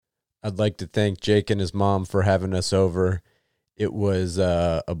I'd like to thank Jake and his mom for having us over. It was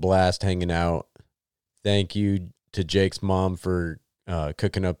a blast hanging out. Thank you to Jake's mom for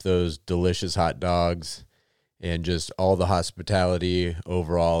cooking up those delicious hot dogs and just all the hospitality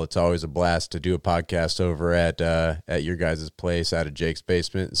overall. It's always a blast to do a podcast over at your guys' place out of Jake's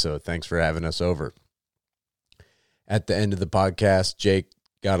basement. So thanks for having us over. At the end of the podcast, Jake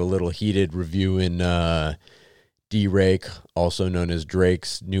got a little heated reviewing D-Rake, also known as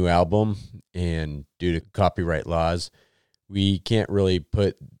Drake's new album. And due to copyright laws, we can't really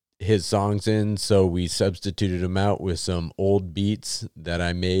put his songs in, so we substituted them out with some old beats that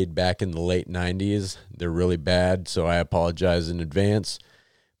I made back in the late 90s. They're really bad, so I apologize in advance.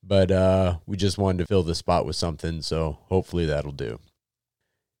 But we just wanted to fill the spot with something, so hopefully that'll do.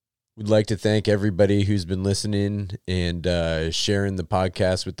 We'd like to thank everybody who's been listening and sharing the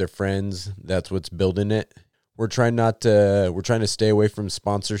podcast with their friends. That's what's building it. We're trying to stay away from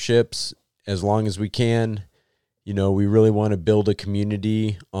sponsorships as long as we can. You know, we really want to build a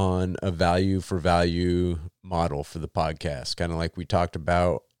community on a value for value model for the podcast, kind of like we talked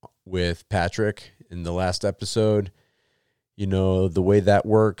about with Patrick in the last episode. You know, the way that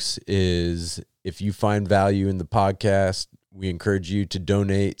works is if you find value in the podcast, we encourage you to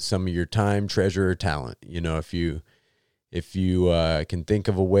donate some of your time, treasure, or talent. You know, if you can think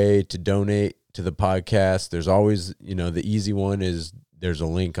of a way to donate to the podcast, there's always, you know, the easy one is there's a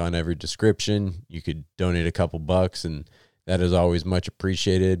link on every description. You could donate a couple bucks, and that is always much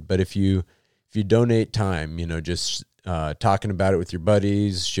appreciated. But if you donate time, you know, just talking about it with your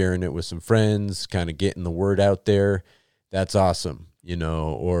buddies, sharing it with some friends, kind of getting the word out there, that's awesome. You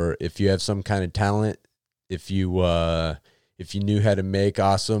know, or if you have some kind of talent, if you knew how to make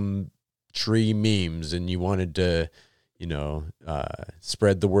awesome tree memes and you wanted to, you know,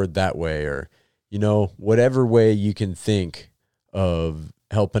 spread the word that way, or, you know, whatever way you can think of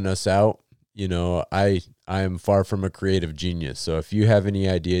helping us out. You know, I am far from a creative genius. So if you have any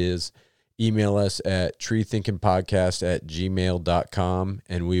ideas, email us at treethinkingpodcast@gmail.com,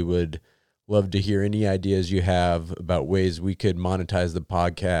 and we would love to hear any ideas you have about ways we could monetize the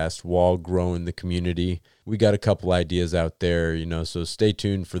podcast while growing the community. We got a couple ideas out there, you know, so stay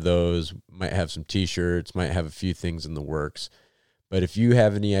tuned for those. Might have some t-shirts, might have a few things in the works. But if you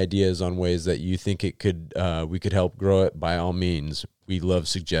have any ideas on ways that you think it could, we could help grow it, by all means, we love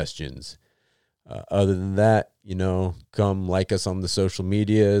suggestions. Other than that, you know, come like us on the social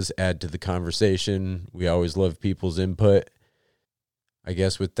medias, add to the conversation. We always love people's input. I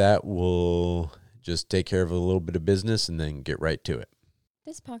guess with that, we'll just take care of a little bit of business and then get right to it.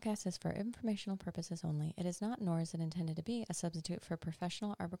 This podcast is for informational purposes only. It is not, nor is it intended to be, a substitute for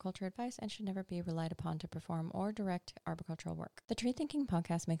professional arboriculture advice and should never be relied upon to perform or direct arboricultural work. The Tree Thinking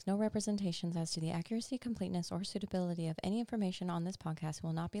Podcast makes no representations as to the accuracy, completeness, or suitability of any information on this podcast and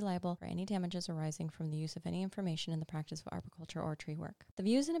will not be liable for any damages arising from the use of any information in the practice of arboriculture or tree work. The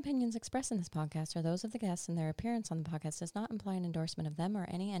views and opinions expressed in this podcast are those of the guests, and their appearance on the podcast does not imply an endorsement of them or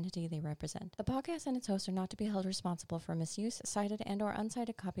any entity they represent. The podcast and its hosts are not to be held responsible for misuse, cited, and or uncited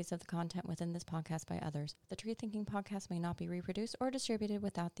copies of the content within this podcast by others. The Tree Thinking Podcast may not be reproduced or distributed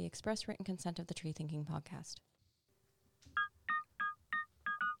without the express written consent of the Tree Thinking Podcast.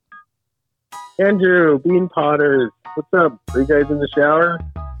 Andrew, Bean Potters, what's up? Are you guys in the shower?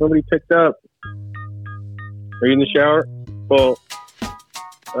 Nobody picked up. Are you in the shower? Well,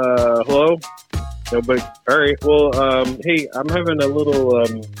 hello? Nobody. All right. Well, hey, I'm having a little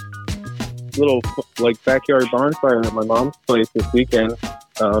like backyard bonfire at my mom's place this weekend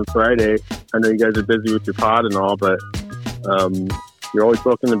on Friday. I know you guys are busy with your pod and all, but you're always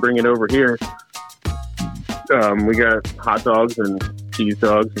welcome to bring it over here. We got hot dogs and cheese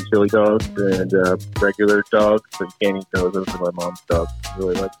dogs and chili dogs and regular dogs. So you can't eat those. Those are my mom's dogs. I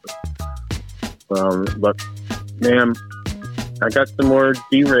really like them. But man, I got some more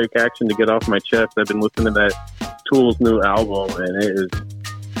D-Rake action to get off my chest. I've been listening to that Tool's new album, and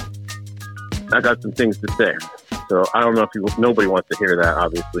I got some things to say. So I don't know if nobody wants to hear that,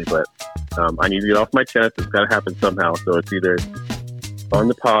 obviously, but I need to get off my chest. It's got to happen somehow. So it's either on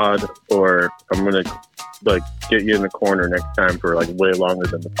the pod or I'm going to like get you in the corner next time for like way longer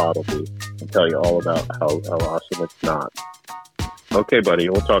than the pod will be and tell you all about how awesome it's not. Okay, buddy.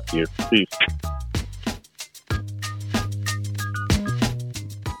 We'll talk to you. Peace.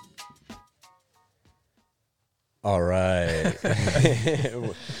 All right.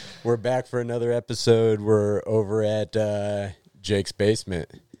 We're back for another episode. We're over at Jake's basement.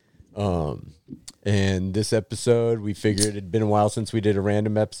 And this episode, we figured it'd been a while since we did a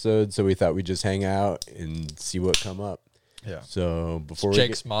random episode, so we thought we'd just hang out and see what come up. Yeah. So before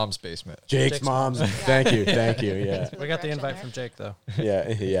Jake's mom's basement. Jake's mom's. Thank you. Yeah. We got the invite from Jake, though.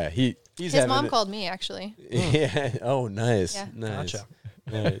 Yeah. He's His mom called me, actually. Yeah. Oh, nice. Yeah. Nice. Gotcha.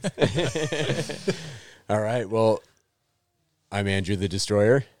 Nice. All right. Well, I'm Andrew the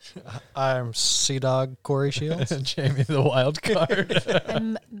Destroyer. I'm Sea Dog Corey Shields. Jamie the wild card.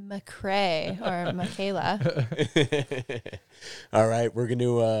 I'm McCrae or Michaela. All right. We're going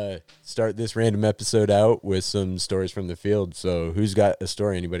to start this random episode out with some stories from the field. So who's got a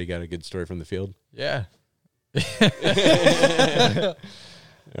story? Anybody got a good story from the field? Yeah.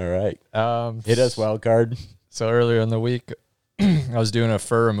 All right. Hit us, wild card. So earlier in the week, I was doing a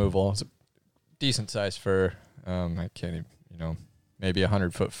fur removal. It's a decent sized fur. I can't even, maybe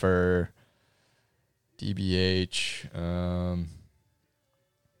 100-foot fur, DBH,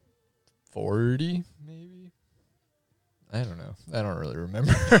 40 maybe. I don't know. I don't really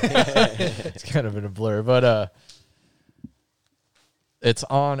remember. It's kind of in a blur, but it's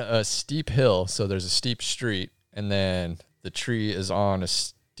on a steep hill. So there's a steep street, and then the tree is on a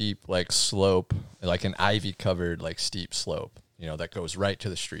steep slope, like an ivy covered steep slope, that goes right to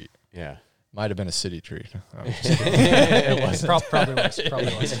the street. Yeah. Might have been a city tree. It was. Probably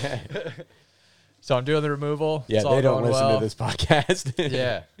was. So I'm doing the removal. Yeah, It's all they don't going listen well. to this podcast.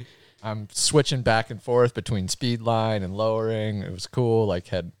 Yeah. I'm switching back and forth between speed line and lowering. It was cool.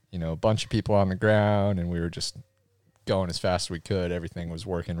 Had, a bunch of people on the ground, and we were just going as fast as we could. Everything was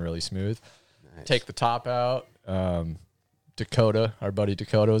working really smooth. Nice. Take the top out. Dakota, our buddy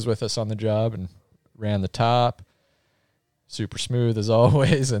Dakota, was with us on the job and ran the top. Super smooth as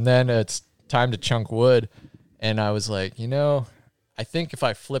always. And then it's time to chunk wood. And I was like, I think if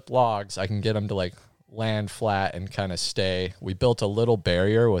I flip logs, I can get them to land flat and kind of stay. We built a little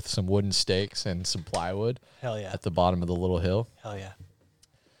barrier with some wooden stakes and some plywood Hell yeah. at the bottom of the little hill. Hell yeah.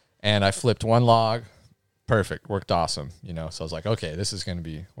 And I flipped one log. Perfect. Worked awesome. So I was like, okay,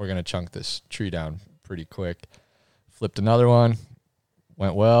 we're going to chunk this tree down pretty quick. Flipped another one.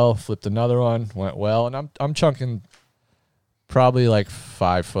 Went well. Flipped another one. Went well. And I'm chunking probably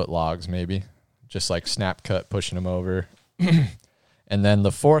 5-foot logs, maybe. Just snap cut, pushing them over. And then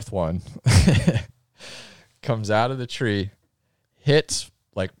the fourth one comes out of the tree, hits,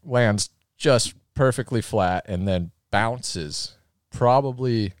 lands just perfectly flat, and then bounces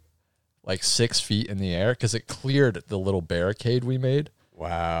probably 6 feet in the air because it cleared the little barricade we made.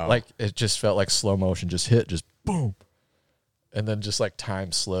 Wow. It just felt like slow motion, just hit, just boom. And then just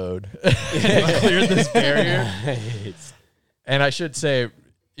time slowed. It cleared this barrier. Nice. And I should say,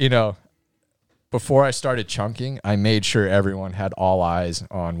 before I started chunking, I made sure everyone had all eyes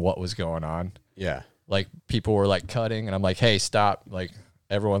on what was going on. Yeah. People were cutting, and I'm like, hey, stop.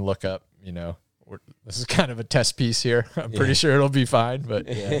 Everyone look up, this is kind of a test piece here. I'm pretty sure it'll be fine, but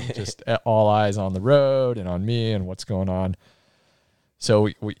just all eyes on the road and on me and what's going on. So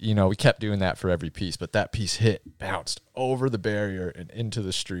we kept doing that for every piece, but that piece bounced over the barrier and into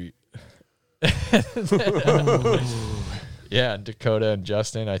the street. Yeah, Dakota and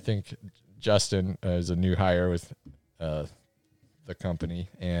Justin. I think Justin is a new hire with the company,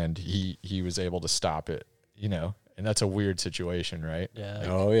 and he was able to stop it. And that's a weird situation, right? Yeah.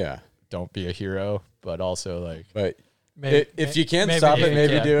 Oh, yeah. Don't be a hero, but also But Maybe, if you can't maybe stop you it,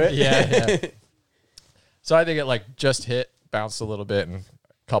 maybe can. do it. Yeah. So I think it just hit, bounced a little bit, and a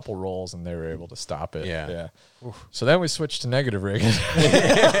couple rolls, and they were able to stop it. Yeah. So then we switched to negative rigging.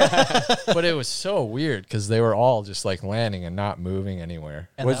 But it was so weird because they were all just landing and not moving anywhere.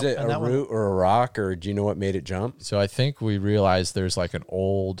 And Was that- it and a that one- root or a rock, or do you know what made it jump? So I think we realized there's an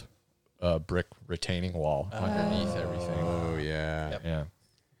old brick retaining wall underneath everything. Oh, yeah. Yep. Yeah.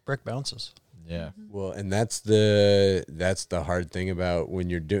 Brick bounces. Yeah. Well, and that's the hard thing about when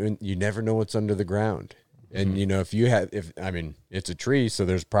you're doing, you never know what's under the ground. And it's a tree, so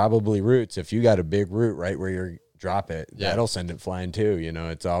there's probably roots. If you got a big root right where you drop it, that'll send it flying too.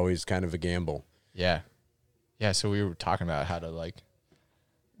 It's always kind of a gamble. Yeah. Yeah. So we were talking about how to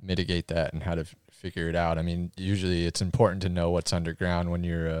mitigate that and how to figure it out. I mean, usually it's important to know what's underground when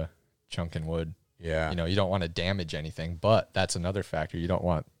you're chunking wood. Yeah. You don't want to damage anything, but that's another factor. You don't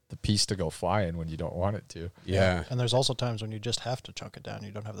want the piece to go flying when you don't want it to. Yeah. And there's also times when you just have to chunk it down.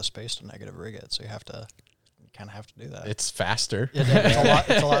 You don't have the space to negative rig it, so you kind of have to do that. It's faster.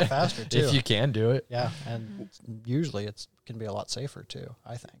 It's a lot faster too. If you can do it. Yeah, and usually it can be a lot safer too,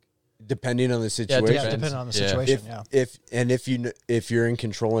 I think. Depending on the situation. depends. Depending on the Yeah. situation, If you're in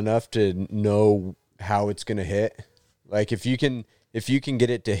control enough to know how it's going to hit, if you can get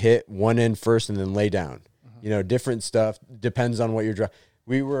it to hit one end first and then lay down, different stuff depends on what you're driving.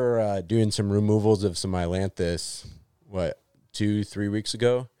 We were doing some removals of some Ailanthus, 2-3 weeks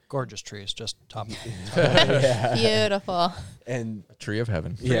ago. Gorgeous trees, just top. Yeah. Beautiful. And A tree of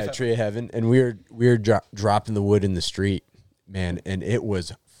heaven. tree of heaven. And we were dropping the wood in the street, man, and it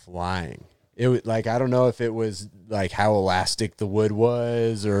was flying. It was like, I don't know if it was like how elastic the wood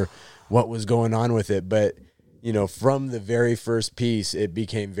was or what was going on with it, but you know, from the very first piece, it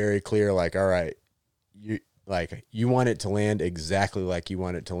became very clear, like, all right, you want it to land exactly like you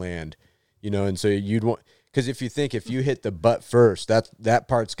want it to land, you know, and so you'd want, because if you hit the butt first, that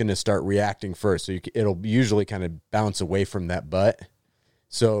part's going to start reacting first, so it'll usually kind of bounce away from that butt.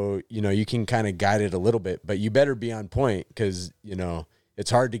 So, you know, you can kind of guide it a little bit, but you better be on point because, you know,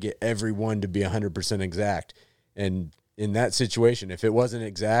 it's hard to get everyone to be 100% exact. And in that situation, if it wasn't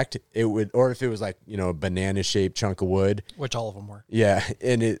exact, it would, or if it was like, you know, a banana shaped chunk of wood, Which all of them were. yeah,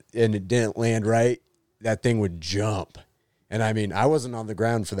 and it didn't land right, that thing would jump. And I mean, I wasn't on the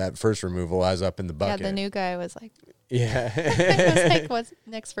ground for that first removal. I was up in the bucket. Yeah, the new guy was like, Yeah. it was like, what's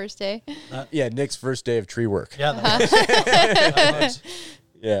next first day? Yeah, Nick's first day of tree work. Yeah. That was.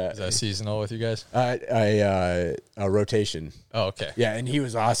 Yeah. Is that seasonal with you guys? A rotation. Oh, okay. Yeah, and he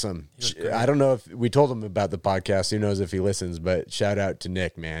was awesome. was great. I don't know if we told him about the podcast. Who knows if he listens, but shout out to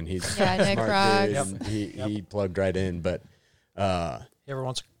Nick, man. He's Yeah, Nick smart rocks. dude, and he plugged right in. But He ever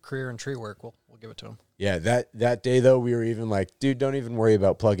wants a career in tree work, we'll give it to him. yeah, that day though, we were even like, dude, don't even worry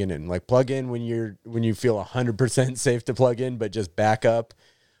about plugging in. Like, plug in when you feel 100% safe to plug in, but just back up,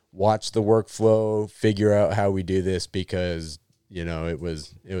 watch the workflow, figure out how we do this, because you know it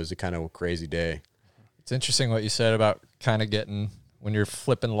was a kind of crazy day. It's interesting what you said about kind of getting, when you're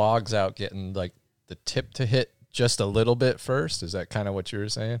flipping logs out, getting like the tip to hit just a little bit first. Is that kind of what you were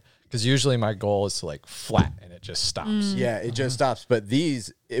saying? Because usually my goal is to like flat and it just stops. Yeah, it just stops. But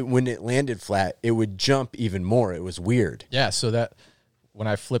when it landed flat, it would jump even more. It was weird. Yeah, so that when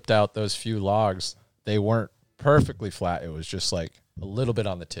I flipped out those few logs, they weren't perfectly flat. It was just like a little bit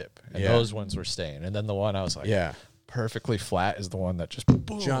on the tip, and Yeah. those ones were staying. And then the one I was like, Yeah, perfectly flat is the one that just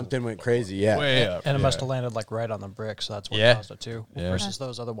boom, jumped and went crazy. Yeah, way up. And it yeah. must have landed like right on the brick, so that's what Yeah. caused it too. Yeah. Versus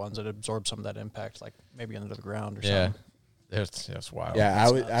those other ones that absorbed some of that impact, like maybe into the ground or Yeah, something. it's wild. Yeah,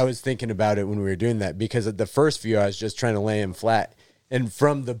 I was thinking about it when we were doing that, because at the first few I was just trying to lay him flat, and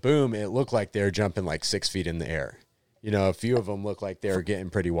from the boom it looked like they were jumping like 6 feet in the air. You know, a few of them looked like they were getting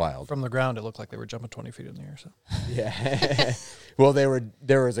pretty wild. From the ground, it looked like they were jumping 20 feet in the air. So Yeah. Well,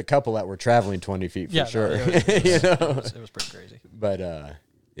 there was a couple that were traveling 20 feet for sure. You know, it was pretty crazy. but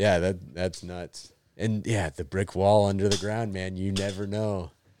yeah, that's nuts. And yeah, the brick wall under the ground, man, you never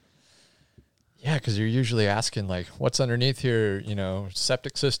know. Yeah, because you're usually asking like, what's underneath here? You know,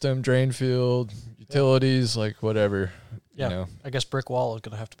 septic system, drain field, utilities, like whatever. Yeah, You know. I guess brick wall is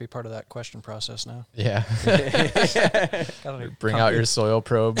going to have to be part of that question process now. Yeah. Gotta Bring out your soil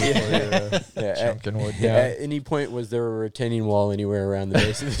probe before you're Yeah, chunking wood Yeah, down. at any point, was there a retaining wall anywhere around the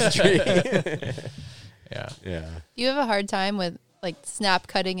base of the tree? Yeah. Yeah. Do you have a hard time with like snap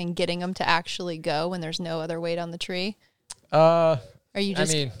cutting and getting them to actually go when there's no other weight on the tree? Uh, Or you I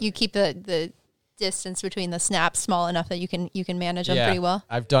just mean- you keep the distance between the snaps small enough that you can manage them pretty well?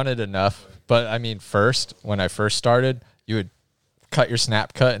 I've done it enough. But I mean, when I first started, you would cut your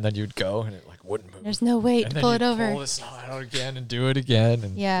snap cut and then you'd go and it like wouldn't move. There's no weight and to then pull it you'd over. pull the saw out again and do it again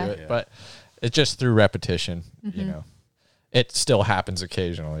and Yeah. do it. But it's just through repetition, you know. It still happens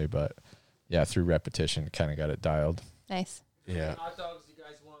occasionally, but yeah, through repetition, kind of got it dialed. Nice. Yeah. Hot dogs you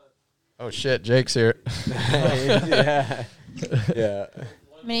guys want? Oh shit, Jake's here. Yeah. Yeah.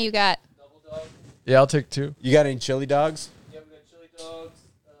 How many you got? Double dog? Yeah, I'll take 2. You got any chili dogs? Yeah, we got chili dogs,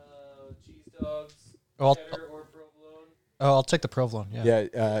 cheese dogs, Oh, cheddar or provolone. I'll take the provolone. Yeah.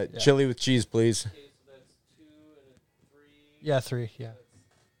 Yeah. Chili with cheese, please. Okay, so that's 2 and a 3. Yeah, 3. Yeah.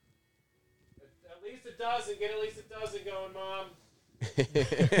 At least a dozen. Get at least a dozen going, Mom.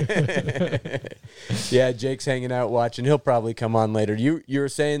 Yeah, Jake's hanging out watching. He'll probably come on later. You were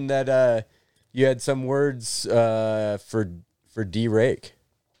saying that you had some words for D Rake.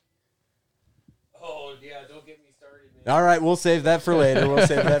 Oh, yeah, don't get me started, man. All right, we'll save that for later.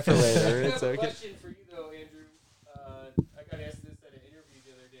 It's I have a okay. question for you, though, Andrew. I got asked this at an interview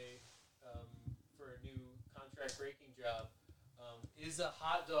the other day for a new contract breaking job. Is a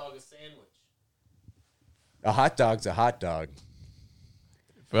hot dog a sandwich? A hot dog's a hot dog.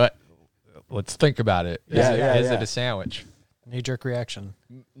 But let's think about it. Is Yeah, it yeah. a sandwich? Knee-jerk reaction.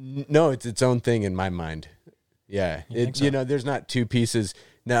 No, it's its own thing in my mind. Yeah, think so? you know, there's not two pieces.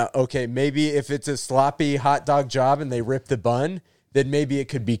 Now, okay, maybe if it's a sloppy hot dog job and they rip the bun, then maybe it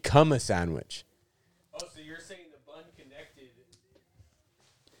could become a sandwich. Oh, so you're saying the bun connected.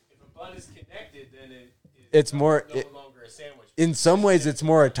 If a bun is connected, then It's more- no longer a sandwich. In some ways, it's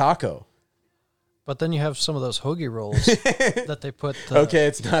more a taco. But then you have some of those hoagie rolls that they put. Okay,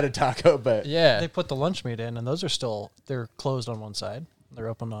 it's not a taco, but Yeah. They put the lunch meat in, and those are they're closed on one side. They're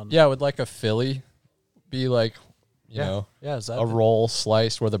open on. Yeah, would like a Philly be like, you know, Yeah, is that a roll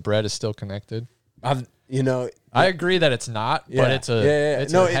sliced where the bread is still connected? I've I agree that it's not, but it's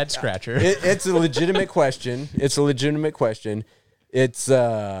a head scratcher. It's a legitimate question. It's a legitimate question. It's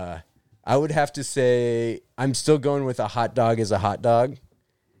I would have to say I'm still going with a hot dog as a hot dog.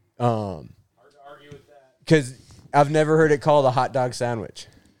 Hard to argue with that. Because I've never heard it called a hot dog sandwich.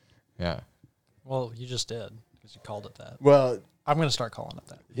 Yeah. Well, you just did because you called it that. Well, I'm going to start calling it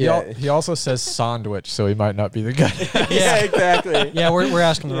that. He also says sandwich, so he might not be the guy. yeah, exactly. Yeah, we're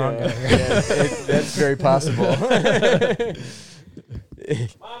asking the wrong guy here. That's very possible. Mom,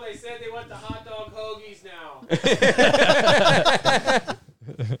 they said they want the hot dog hoagies now.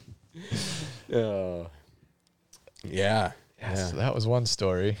 Oh. Yeah. So that was one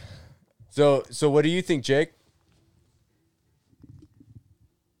story. So what do you think, Jake?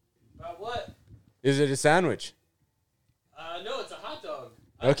 About what? Is it a sandwich? No, it's a hot dog.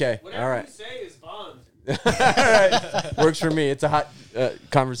 Okay, Whatever all right. you say is bond. All right. Works for me. It's a hot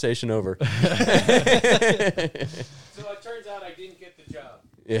conversation over. So it turns out I didn't get the job.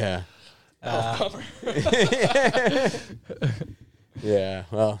 Yeah. Yeah.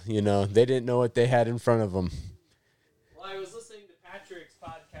 Well, they didn't know what they had in front of them. Well, I was listening to Patrick's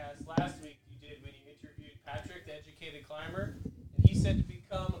podcast last week you did when you interviewed Patrick, the educated climber, and he said to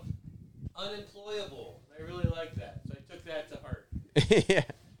become unemployable. I really like that, so I took that to heart. Yeah.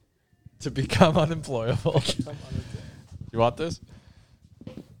 To become unemployable. You want this?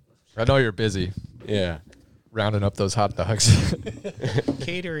 I know you're busy Yeah. rounding up those hot dogs.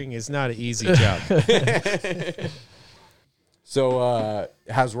 Catering is not an easy job. So,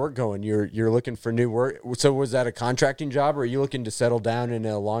 how's work going? You're looking for new work. So, was that a contracting job, or are you looking to settle down in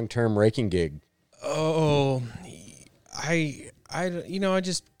a long-term raking gig? Oh, I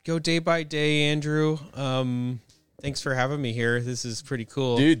just go day by day, Andrew. Thanks for having me here. This is pretty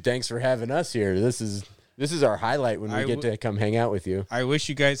cool. Dude, thanks for having us here. This is our highlight when we get to come hang out with you. I wish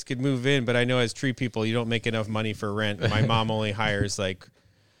you guys could move in, but I know as tree people, you don't make enough money for rent. My mom only hires like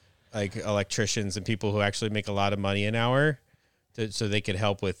electricians and people who actually make a lot of money an hour, so they could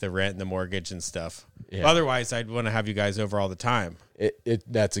help with the rent and the mortgage and stuff. Yeah. Otherwise, I'd want to have you guys over all the time.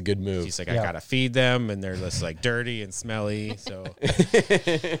 That's a good move. She's like, I gotta feed them, and they're just like dirty and smelly. So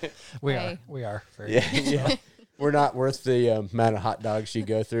We Hey. are. Very Yeah. We're not worth the amount of hot dogs you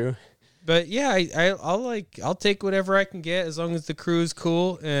go through. But yeah, I'll take whatever I can get as long as the crew is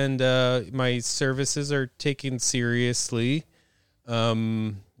cool and my services are taken seriously. There's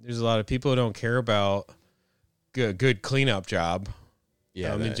a lot of people who don't care about good cleanup job.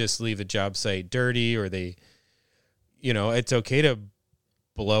 Yeah. And just leave the job site dirty, or they, it's okay to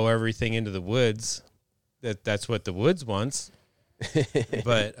blow everything into the woods. That's what the woods wants.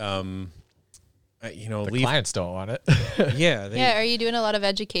 But The leave. clients don't want it. Yeah. Yeah, are you doing a lot of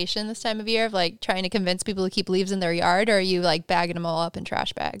education this time of year of like trying to convince people to keep leaves in their yard, or are you like bagging them all up in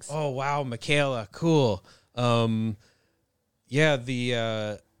trash bags? Oh wow, Michaela, cool. Yeah,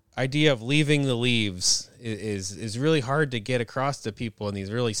 the idea of leaving the leaves is really hard to get across to people in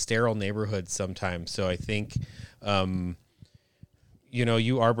these really sterile neighborhoods sometimes. So I think, you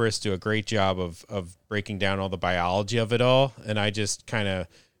arborists do a great job of breaking down all the biology of it all, and I just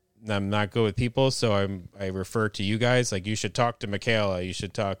I'm not good with people, so I refer to you guys. Like, you should talk to Michaela, you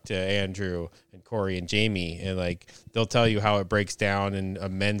should talk to Andrew and Corey and Jamie, and like they'll tell you how it breaks down and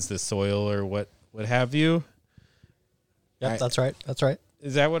amends the soil or what have you. Yep, that's right. That's right.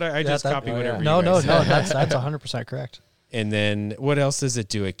 Is that what I just copy whatever? You No, guys said. that's 100% correct. And then what else does it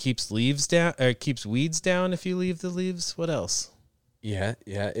do? It keeps leaves down. It keeps weeds down if you leave the leaves. What else? Yeah.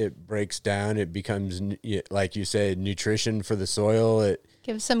 It breaks down. It becomes, like you said, nutrition for the soil. It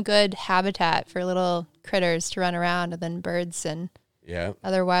Give some good habitat for little critters to run around, and then birds and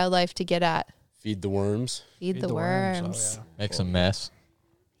other wildlife to get at. feed the worms. Feed the worms. Oh, yeah. Makes a mess.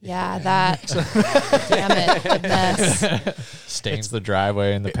 Yeah, that. Damn it, the mess. Stains the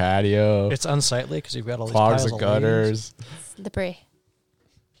driveway and the patio. It's unsightly because you've got all these Clogs piles the of gutters. Slippery.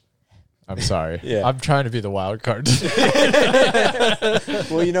 I'm sorry. Yeah. I'm trying to be the wild card.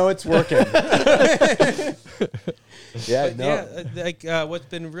 Well, it's working. But yeah, what's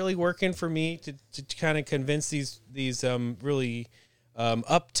been really working for me to kind of convince these really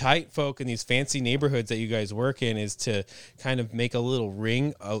uptight folk in these fancy neighborhoods that you guys work in is to kind of make a little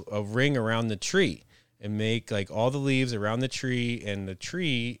ring, a ring around the tree, and make like all the leaves around the tree, and the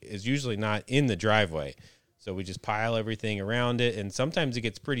tree is usually not in the driveway. So we just pile everything around it, and sometimes it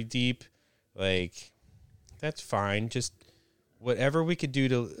gets pretty deep. Like, that's fine. Just whatever we could do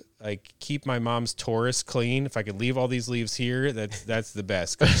to like keep my mom's Taurus clean. If I could leave all these leaves here, that's the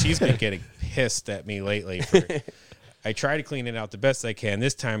best. 'Cause she's been getting pissed at me lately. I try to clean it out the best I can.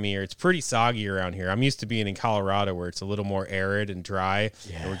 This time of year, it's pretty soggy around here. I'm used to being in Colorado where it's a little more arid and dry,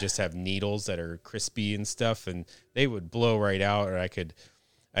 and we just have needles that are crispy and stuff, and they would blow right out, or I could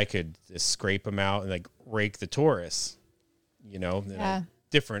just scrape them out and like rake the Taurus, you know. Yeah.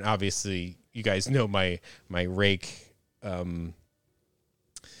 Different, obviously. You guys know my rake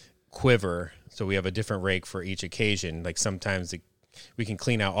quiver, so we have a different rake for each occasion. Like sometimes we can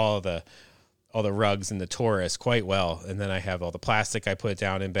clean out all the rugs in the Taurus quite well, and then I have all the plastic I put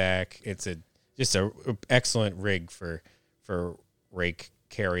down and back. It's just a excellent rig for rake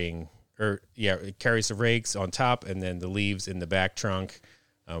carrying, it carries the rakes on top and then the leaves in the back trunk.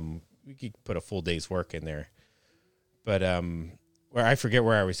 We could put a full day's work in there, but where I forget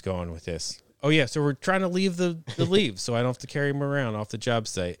where I was going with this. Oh yeah, so we're trying to leave the leaves so I don't have to carry them around off the job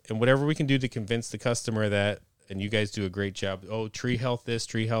site, and whatever we can do to convince the customer that. And you guys do a great job. Oh, tree health this,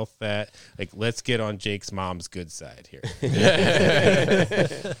 tree health that. Like, let's get on Jake's mom's good side here.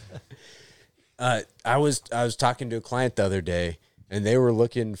 I was talking to a client the other day, and they were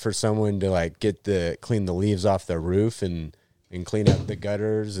looking for someone to like clean the leaves off their roof and clean up the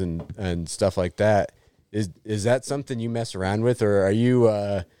gutters and stuff like that. Is that something you mess around with, or are you?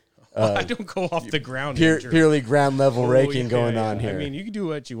 I don't go off the ground. Purely ground level raking going on here. I mean, you can do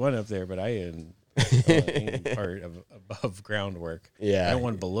what you want up there, but I am. Part of above groundwork. Yeah, I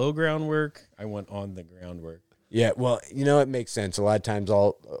want below groundwork. I want on the groundwork. Yeah, well, you know, it makes sense. A lot of times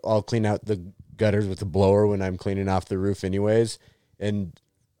I'll clean out the gutters with a blower when I'm cleaning off the roof, anyways. And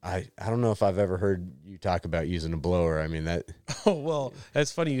I don't know if I've ever heard you talk about using a blower. I mean that. Oh well,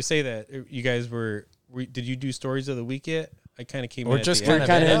 that's funny you say that. You guys did you do stories of the week yet? I kind of came. We're just kind of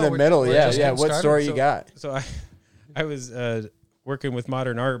in the middle. Yeah. What story you got? So I was working with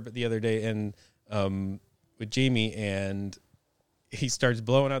Modern Art the other day and. With Jamie, and he starts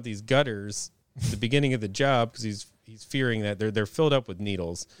blowing out these gutters at the beginning of the job because he's fearing that they're filled up with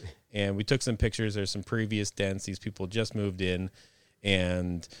needles. And we took some pictures. There's some previous dents. These people just moved in,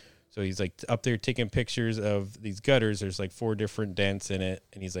 and so he's like up there taking pictures of these gutters. There's like 4 different dents in it,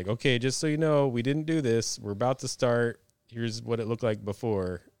 and he's like, "Okay, just so you know, we didn't do this. We're about to start. Here's what it looked like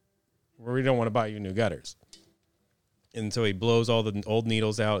before. We don't want to buy you new gutters." And so he blows all the old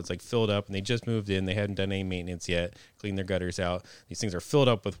needles out. It's like filled up, and they just moved in. They hadn't done any maintenance yet, cleaned their gutters out. These things are filled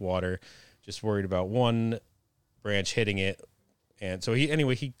up with water, just worried about one branch hitting it. And so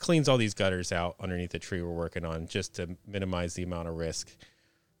he cleans all these gutters out underneath the tree we're working on just to minimize the amount of risk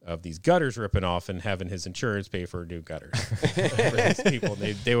of these gutters ripping off and having his insurance pay for new gutters. For these people,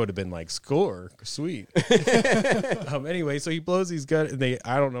 they would have been like, score, sweet. Anyway, so he blows these gutters.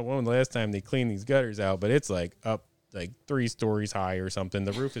 I don't know when the last time they cleaned these gutters out, but it's like up like 3 stories high or something.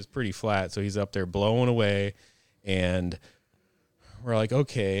 The roof is pretty flat, so he's up there blowing away, and we're like,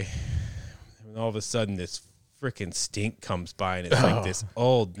 okay. And all of a sudden, this freaking stink comes by, and it's like this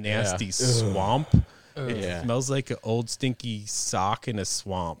old nasty swamp. It smells like an old stinky sock in a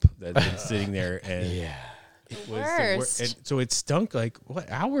swamp that's been sitting there, and it was and so it stunk like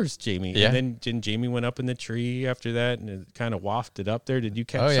hours, Jamie. Yeah. And then Jamie went up in the tree after that, and it kind of wafted up there. Did you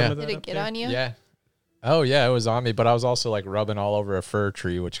catch some of that? Did it get on you? Yeah. Oh, yeah, it was on me, but I was also like rubbing all over a fir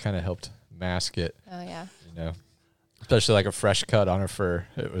tree, which kind of helped mask it. Oh, yeah. You know, especially like a fresh cut on a fir.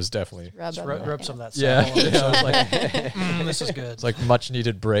 It was definitely. Rub some of that Yeah. salt. Yeah, I was like, this is good. it's like much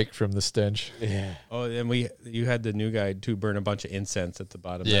needed break from the stench. Yeah. Oh, and you had the new guy to burn a bunch of incense at the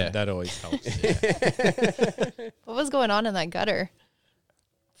bottom. Yeah. That always helps. What was going on in that gutter?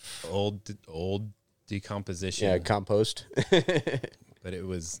 Old decomposition. Yeah, compost. But it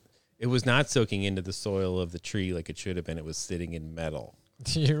was not soaking into the soil of the tree like it should have been. It was sitting in metal.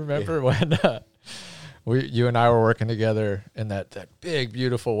 Do you remember when you and I were working together in that big,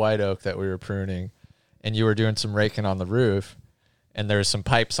 beautiful white oak that we were pruning, and you were doing some raking on the roof, and there was some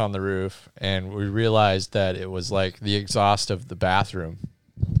pipes on the roof, and we realized that it was like the exhaust of the bathroom.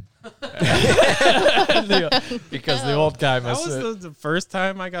 Because the old guy must That was the first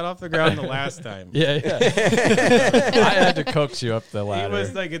time I got off the ground. The last time. Yeah. I had to coax you up the ladder. He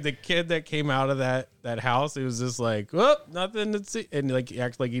was like the kid that came out of that house. It was just like, whoop, nothing to see, and like he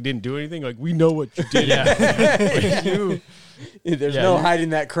acted like he didn't do anything. Like, we know what you did. There's no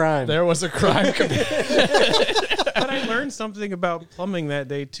hiding that crime. There was a crime committed. But I learned something about plumbing that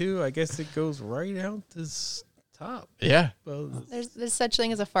day too. I guess it goes right out this top. Yeah. Well, There's such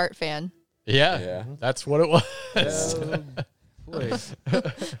thing as a fart fan. Yeah. That's what it was. boy.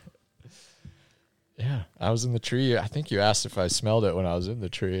 Yeah, I was in the tree. I think you asked if I smelled it when I was in the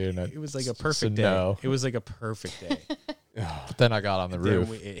tree, and It was like a perfect day. No. It was like a perfect day. But then I got on the Then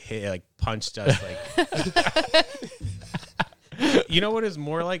roof. it hit, like punched us. Like, you know what it was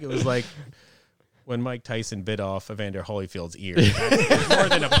more like? It was like when Mike Tyson bit off Evander Holyfield's ear. It was more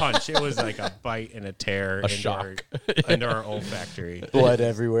than a punch. It was like a bite and a tear into shock. into our olfactory. Blood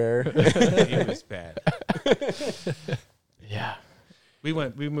everywhere. It was bad. Yeah. We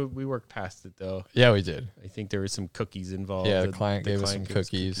worked past it though. Yeah, we did. I think there were some cookies involved. Yeah, the client gave us some gave us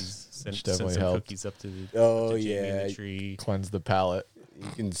cookies, Sent, which sent definitely some helped. cookies up to the Oh, to Jamie and yeah. the tree. Cleanse the palate. You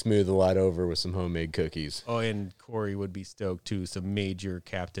can smooth a lot over with some homemade cookies. Oh, and Corey would be stoked too. Some major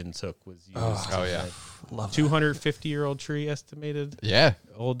Captain's hook was used. Oh, yeah. Love 250-year-old tree estimated. Yeah.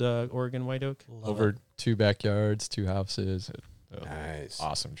 Old Oregon white oak. Over 2 backyards, 2 houses. Nice.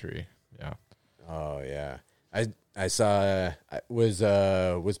 Awesome tree. Yeah. Oh yeah. I saw was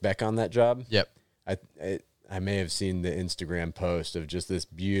Beck on that job? Yep. I may have seen the Instagram post of just this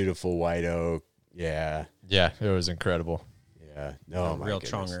beautiful white oak. Yeah. Yeah, it was incredible. Yeah. No, my real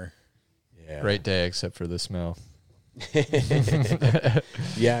goodness. chonger. Yeah. Great day except for the smell.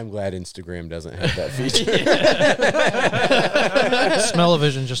 Yeah, I'm glad Instagram doesn't have that feature.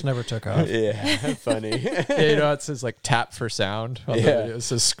 Smell-o-vision just never took off. Yeah, funny. Yeah, you know, it says like tap for sound. On the Yeah. video. It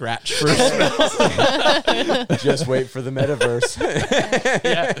says scratch for smell. Just wait for the metaverse.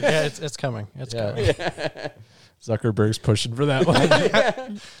 Yeah, it's coming. It's coming. Zuckerberg's pushing for that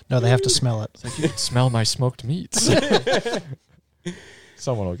one. No, they have to smell it. You can smell my smoked meats.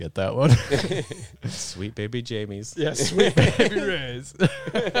 Someone will get that one. Sweet baby Jamie's. Yeah, sweet baby Ray's.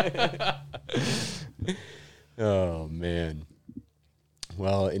 Oh man.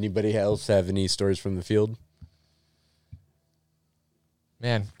 Well, anybody else have any stories from the field?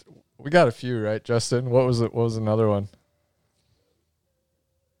 Man, we got a few, right, Justin? What was it? What was another one?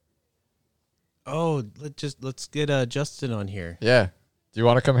 Oh, let's get Justin on here. Yeah. Do you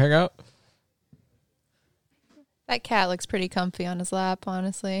want to come hang out? That cat looks pretty comfy on his lap,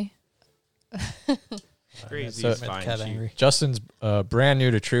 honestly. Crazy. So- is Made the fine. cat She- angry. Justin's brand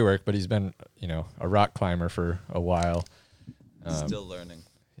new to tree work, but he's been, a rock climber for a while. Still learning.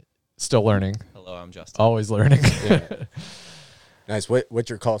 Still learning. Hello, I'm Justin. Always learning. Nice. What's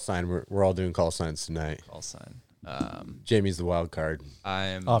your call sign? We're all doing call signs tonight. Call sign. Jamie's the wild card.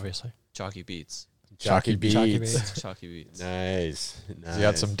 I'm Obviously. Chalky Beats. Chalky Beats. Chalky Beats. Chalky Beats. Nice. He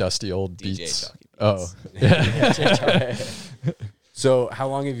had some dusty old DJ beats. Chalky Beats. Oh. So, how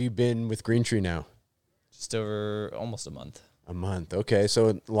long have you been with Green Tree now? Just over almost a month. A month. Okay,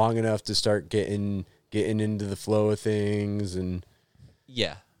 so long enough to start getting into the flow of things, and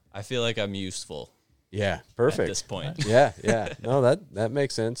Yeah, I feel like I'm useful yeah, at perfect. this point. Yeah. No, that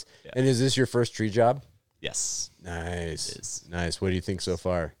makes sense. Yeah. And is this your first tree job? Yes, Nice. It is. Nice. What do you think so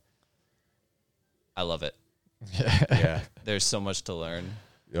far? I love it. Yeah. There's so much to learn.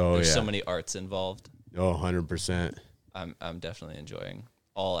 Oh, There's yeah. so many arts involved. Oh, 100%. I'm definitely enjoying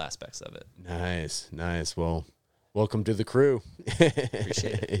all aspects of it. Nice. Well, welcome to the crew.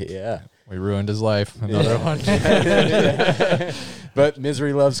 Appreciate it. Yeah. We ruined his life. Another one. But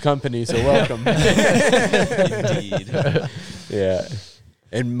misery loves company, so welcome. Indeed. Yeah.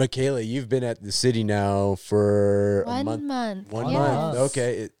 And Michaela, you've been at the city now for a 1 month. month. 1 Yes. month.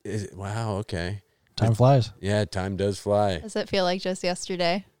 Okay. Wow. Okay. Time flies. Yeah, time does fly. Does it feel like just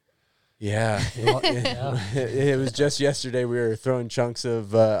yesterday? Yeah. It was just yesterday we were throwing chunks of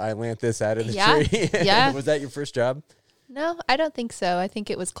Ilanthus out of the Yeah. tree. Yeah. Was that your first job? No, I don't think so. I think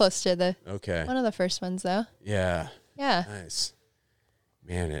it was close to the Okay. one of the first ones, though. Yeah. Yeah. Nice.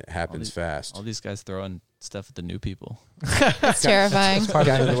 Man, it happens fast. All these guys throwing stuff at the new people. It's terrifying. Kind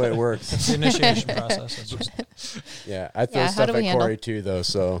of the way it works. It's the initiation process. It's just, Yeah, I throw Yeah, how stuff do at we handle? Corey too, though.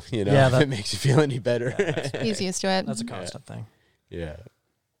 So Yeah, if that- it makes you feel any better. He's used to it. that's a constant thing. Yeah.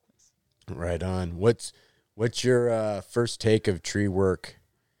 Right on. What's your first take of tree work?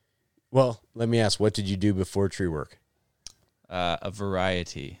 Well, let me ask, what did you do before tree work? A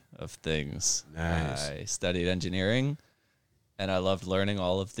variety of things. Nice. I studied engineering, and I loved learning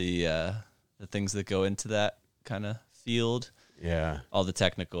all of the things that go into that kind of field. Yeah. All the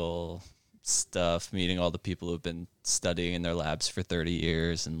technical stuff, meeting all the people who've been studying in their labs for 30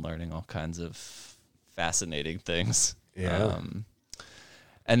 years and learning all kinds of fascinating things. Yeah.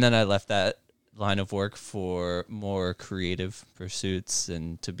 And then I left that line of work for more creative pursuits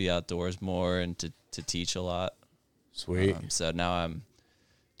and to be outdoors more and to teach a lot. Sweet. So now I'm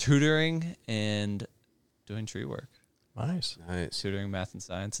tutoring and doing tree work. Nice. Nice. Tutoring math and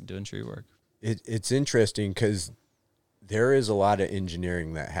science and doing tree work. It's interesting because there is a lot of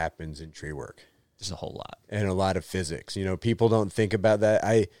engineering that happens in tree work. There's a whole lot. And a lot of physics. People don't think about that.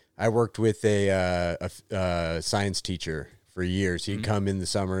 I worked with a science teacher for years. He'd come in the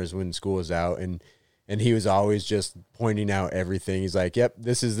summers when school was out, and And he was always just pointing out everything. He's like, yep,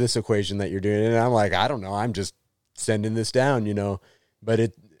 this is this equation that you're doing. And I'm like, I don't know. I'm just sending this down, you know.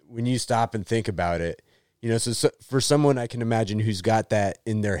 But when you stop and think about it, you know, so for someone I can imagine who's got that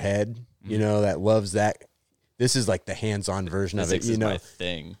in their head, you know, that loves that, this is like the hands-on version of it, you know. My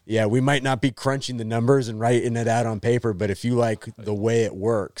thing. Yeah, we might not be crunching the numbers and writing it out on paper, but if you like the way it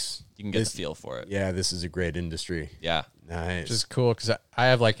works, you can get the feel for it. Yeah, this is a great industry. Yeah. Nice. Which is cool because I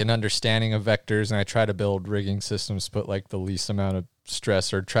have like an understanding of vectors, and I try to build rigging systems, put like the least amount of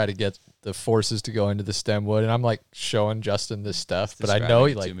stress or try to get the forces to go into the stem wood. And I'm like showing Justin this stuff, but I know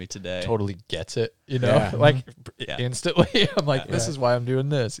he like totally gets it, you know, like instantly. I'm like, this is why I'm doing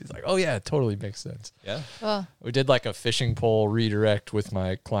this. He's like, oh yeah, it totally makes sense. Yeah. Well, we did like a fishing pole redirect with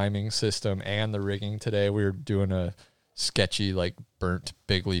my climbing system and the rigging today. We were doing a sketchy like burnt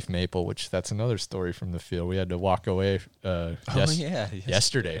big leaf maple, which that's another story from the field. We had to walk away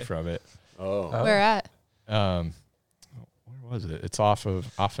yesterday from it. Where at? Where was it? It's off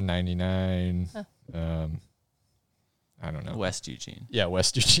of 99. I don't know. West Eugene. Yeah,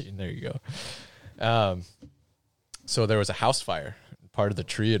 West Eugene. There you go. So there was a house fire. Part of the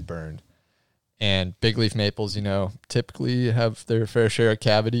tree had burned. And big leaf maples, you know, typically have their fair share of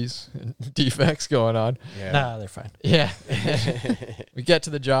cavities and defects going on. Yeah. Nah, they're fine. Yeah. We get to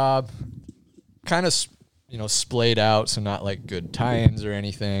the job, kind of, you know, splayed out, so not like good tie-ins or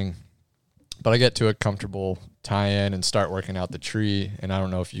anything. But I get to a comfortable tie-in and start working out the tree. And I don't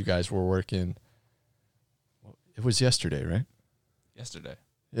know if you guys were working. It was yesterday, right? Yesterday.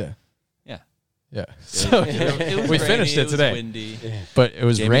 Yeah. Yeah. Yeah. So it was we rainy, finished it today. Was windy. But it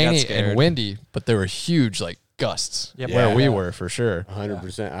was Jamie rainy and windy, but there were huge like gusts where we were for sure.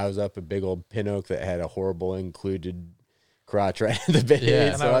 100%. I was up a big old pin oak that had a horrible included crotch right at the base.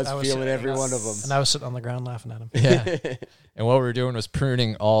 Yeah. So I was feeling every one of them. And I was sitting on the ground laughing at him. Yeah. And what we were doing was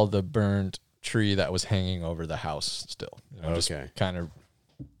pruning all the burned tree that was hanging over the house still. You know, just kind of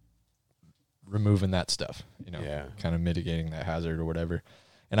removing that stuff, you know, kind of mitigating that hazard or whatever.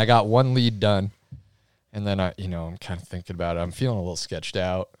 And I got one lead done. And then I'm kind of thinking about it. I'm feeling a little sketched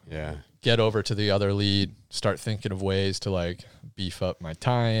out. Yeah. Get over to the other lead, start thinking of ways to like beef up my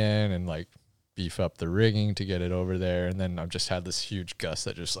tie-in and like beef up the rigging to get it over there. And then I've just had this huge gust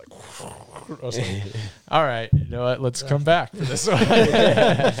that just like, I was like, all right, you know what? Let's come back for this one.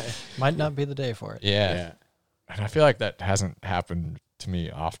 Might not be the day for it. Yeah. And I feel like that hasn't happened to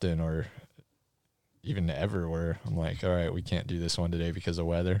me often or even ever, where I'm like, all right, we can't do this one today because of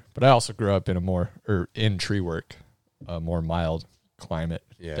weather. But I also grew up in in tree work, a more mild climate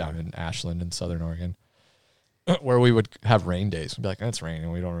down in Ashland in Southern Oregon, where we would have rain days. We'd be like, it's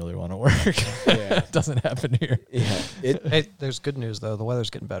raining, we don't really want to work. It doesn't happen here. Yeah. Hey, there's good news though. The weather's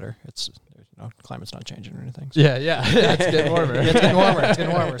getting better. Climate's not changing or anything. So. Yeah, it's getting warmer. It's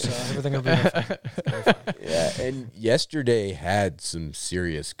getting warmer. So everything will be fine. Yeah, and yesterday had some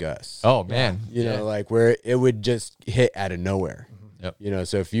serious gusts. Oh man, you know, like where it would just hit out of nowhere. Yep. You know,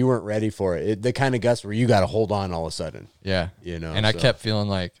 so if you weren't ready for it, the kind of gust where you got to hold on all of a sudden. Yeah, you know. And I kept feeling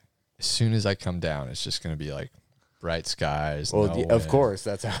like as soon as I come down, it's just going to be like bright skies. Well, of course,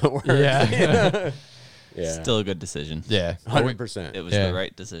 that's how it works. Yeah. You know? Yeah. Still a good decision. Yeah, 100%. It was the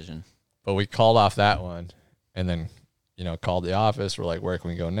right decision. But we called off that one, and then, you know, called the office. We're like, where can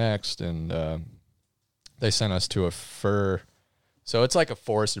we go next? And they sent us to a fir. So it's like a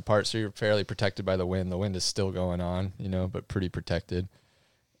forested part, so you're fairly protected by the wind. The wind is still going on, you know, but pretty protected.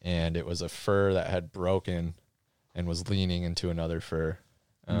 And it was a fir that had broken and was leaning into another fir.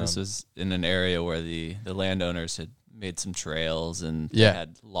 And this was in an area where the landowners had made some trails and they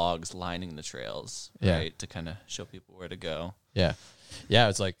had logs lining the trails, right, to kind of show people where to go. Yeah. Yeah,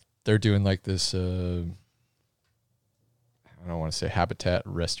 it's like they're doing like this, I don't want to say habitat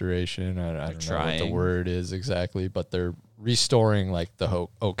restoration. I don't know what the word is exactly, but they're restoring like the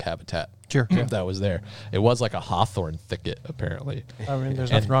oak habitat that was there. It was like a hawthorn thicket, apparently. I mean,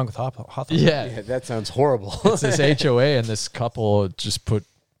 there's nothing wrong with hawthorn. Yeah, that sounds horrible. It's this HOA, and this couple just put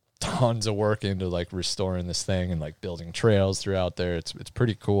tons of work into like restoring this thing and like building trails throughout there. It's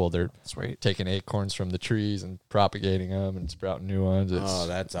pretty cool. They're taking acorns from the trees and propagating them and sprouting new ones. It's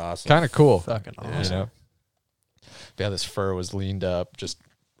that's awesome. Kind of cool. Fucking awesome. You know? Yeah, this fir was leaned up, just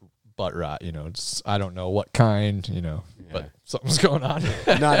butt rot, you know. I don't know what kind, you know, but something's going on.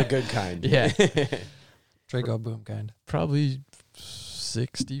 Not a good kind. Yeah. Draco boom kind. Probably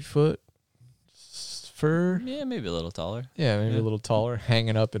 60-foot fir. Yeah, maybe a little taller. Yeah, maybe a little taller,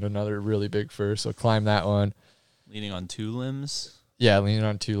 hanging up in another really big fir. So climb that one. Leaning on two limbs? Yeah, leaning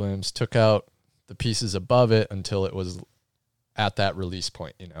on two limbs. Took out the pieces above it until it was at that release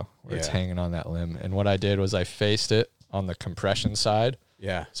point, you know, where it's hanging on that limb. And what I did was I faced it on the compression side.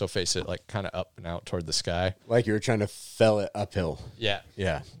 Yeah. So face it like kind of up and out toward the sky. Like you were trying to fell it uphill. Yeah.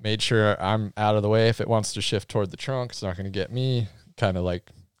 Yeah. Made sure I'm out of the way. If it wants to shift toward the trunk, it's not going to get me. Kind of like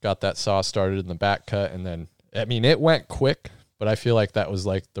got that saw started in the back cut. And then, I mean, it went quick, but I feel like that was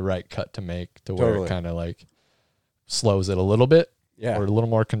like the right cut to make to where it kind of like slows it a little bit. Yeah. Or a little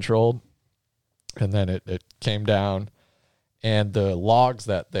more controlled. And then it came down. And the logs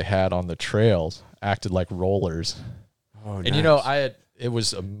that they had on the trails acted like rollers. Oh, and nice. you know, it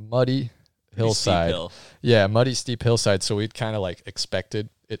was a muddy hillside. Yeah, muddy, steep hillside. So we'd kind of like expected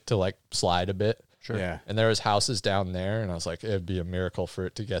it to like slide a bit. Sure. Yeah. And there was houses down there, and I was like, it'd be a miracle for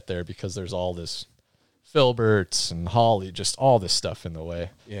it to get there because there's all this filberts and holly, just all this stuff in the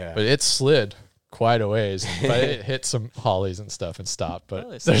way. Yeah. But it slid quite a ways, but it hit some hollies and stuff and stopped.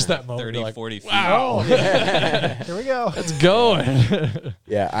 But there's that moment 30, like, 40 feet. wow. Here we go. It's going.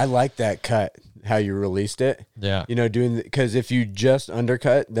 Yeah, I like that cut, how you released it. Yeah. You know, because if you just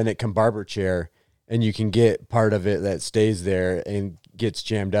undercut, then it can barber chair, and you can get part of it that stays there and gets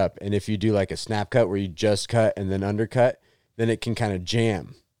jammed up. And if you do like a snap cut where you just cut and then undercut, then it can kind of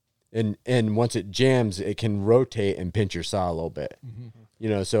jam. And once it jams, it can rotate and pinch your saw a little bit. Mm-hmm. You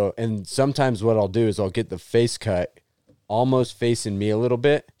know, so, and sometimes what I'll do is I'll get the face cut almost facing me a little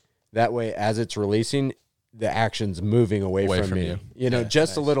bit. That way, as it's releasing, the action's moving away from me. You know,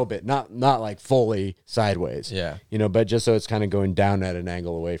 just a little bit, not like fully sideways. Yeah. You know, but just so it's kind of going down at an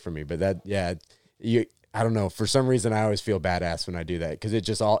angle away from me. But that, yeah, I don't know. For some reason, I always feel badass when I do that because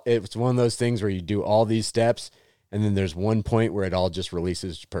it's one of those things where you do all these steps and then there's one point where it all just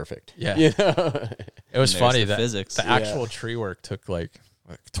releases perfect. Yeah. You know? It was funny the that physics. The actual tree work took like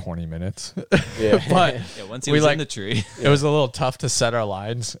 20 minutes. Yeah. But once he was in the tree, it was a little tough to set our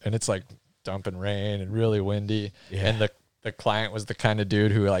lines, and it's like dumping rain and really windy. Yeah. And the client was the kind of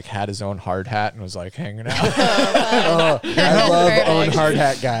dude who like had his own hard hat and was like hanging out. I love own hard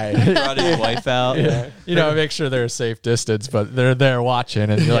hat guy. brought his wife out. Yeah. You know, make sure they're a safe distance, but they're there watching,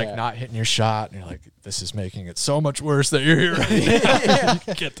 and you're like not hitting your shot, and you're like, this is making it so much worse that you're here right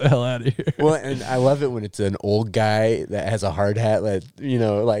now. Get the hell out of here. Well, and I love it when it's an old guy that has a hard hat that, you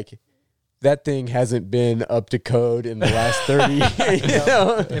know, like that thing hasn't been up to code in the last 30 years. You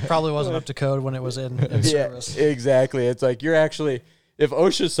know? It probably wasn't up to code when it was in service. Exactly. It's like you're actually, if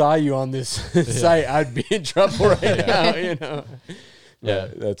OSHA saw you on this site, I'd be in trouble right now, you know? Yeah.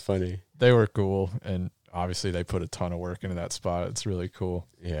 That's funny. They were cool, and obviously they put a ton of work into that spot. It's really cool.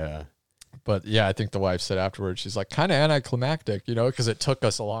 Yeah. But yeah, I think the wife said afterwards, she's like kind of anticlimactic, you know, because it took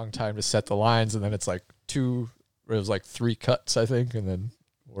us a long time to set the lines, and then it's like it was like 3 cuts, I think, and then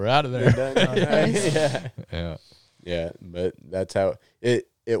we're out of there. Yeah. Yeah. But that's how it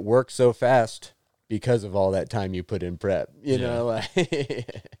works so fast because of all that time you put in prep, you know, like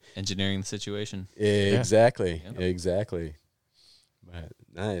engineering the situation. Exactly. Yep. Exactly. But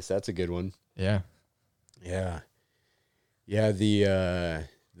nice. That's a good one. Yeah. Yeah. Yeah. The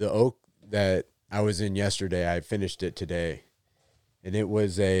oak that I was in yesterday, I finished it today, and it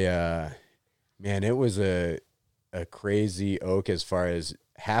was a crazy oak as far as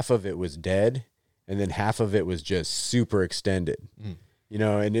half of it was dead and then half of it was just super extended, you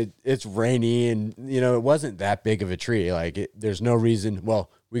know, and it's rainy and, you know, it wasn't that big of a tree. Like there's no reason. Well,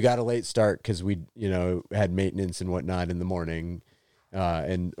 we got a late start cause we, you know, had maintenance and whatnot in the morning. We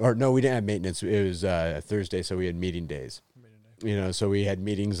didn't have maintenance. It was Thursday. So we had meeting days. You know, so we had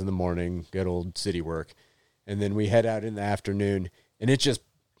meetings in the morning, good old city work. And then we head out in the afternoon and it's just,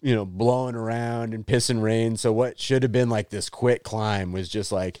 you know, blowing around and pissing rain. So what should have been like this quick climb was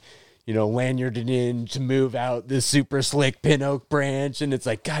just like, you know, lanyarded in to move out this super slick pin oak branch. And it's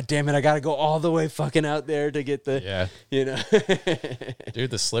like, God damn it, I got to go all the way fucking out there to get the, you know. Dude,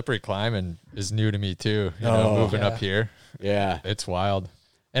 the slippery climbing is new to me too, you know, moving up here. Yeah. It's wild.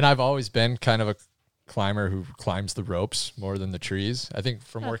 And I've always been kind of a climber who climbs the ropes more than the trees. I think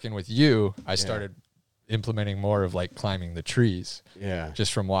from working with you, I started implementing more of like climbing the trees. Yeah.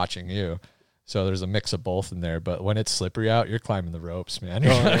 Just from watching you. So there's a mix of both in there. But when it's slippery out, you're climbing the ropes, man.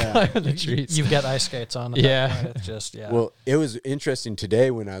 You're climbing the trees. You've got ice skates on. It's just, Well, it was interesting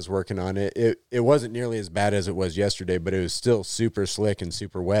today when I was working on it. It wasn't nearly as bad as it was yesterday, but it was still super slick and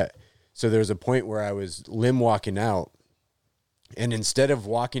super wet. So there was a point where I was limb walking out, and instead of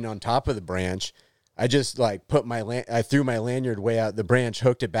walking on top of the branch, I just like I threw my lanyard way out the branch,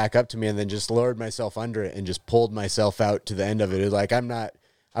 hooked it back up to me, and then just lowered myself under it and just pulled myself out to the end of it. It was like,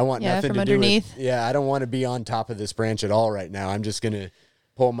 I want nothing from to underneath. do with, I don't want to be on top of this branch at all right now. I'm just going to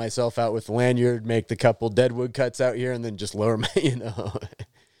pull myself out with the lanyard, make the couple deadwood cuts out here, and then just lower my, you know,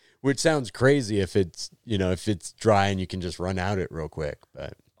 which sounds crazy if it's dry and you can just run out it real quick.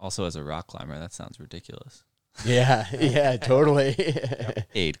 But also as a rock climber, that sounds ridiculous. Yeah, totally.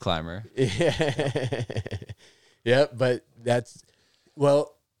 Aid climber. Yeah, but that's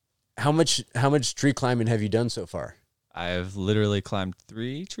how much tree climbing have you done so far? I've literally climbed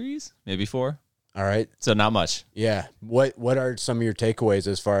 3 trees, maybe 4. All right. So not much. Yeah. What are some of your takeaways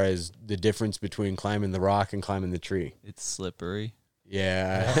as far as the difference between climbing the rock and climbing the tree? It's slippery.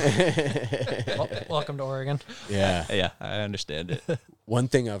 Yeah. Welcome to Oregon. Yeah. Yeah, I understand it. One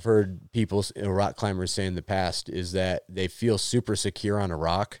thing I've heard people, rock climbers say in the past is that they feel super secure on a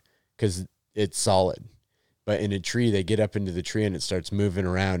rock because it's solid. But in a tree, they get up into the tree and it starts moving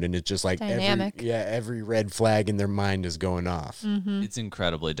around, and it's just like dynamic. Every red flag in their mind is going off. Mm-hmm. It's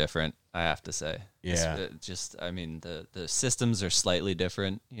incredibly different, I have to say. Yeah. The systems are slightly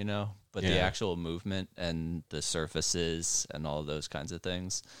different, but the Yeah. actual movement and the surfaces and all of those kinds of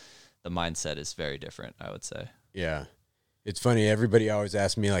things, the mindset is very different, I would say. Yeah. It's funny. Everybody always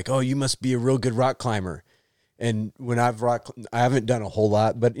asks me like, "Oh, you must be a real good rock climber." And when I haven't done a whole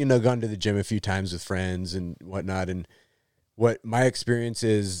lot, but, gone to the gym a few times with friends and whatnot. And what my experience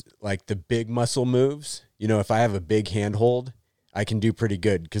is, like the big muscle moves, if I have a big handhold, I can do pretty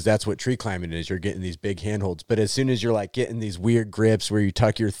good because that's what tree climbing is. You're getting these big handholds. But as soon as you're like getting these weird grips where you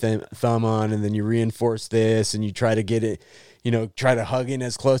tuck your thumb on and then you reinforce this and you try to get it, try to hug in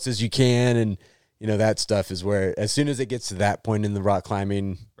as close as you can. And, that stuff is where, as soon as it gets to that point in the rock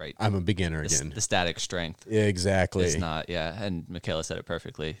climbing, right. I'm a beginner again. The static strength. Exactly. It's not, yeah. And Michaela said it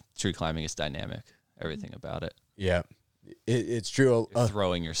perfectly. Tree climbing is dynamic. Everything about it. Yeah. It's true. You're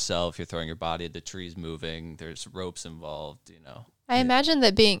throwing yourself, you're throwing your body, the tree's moving, there's ropes involved, I imagine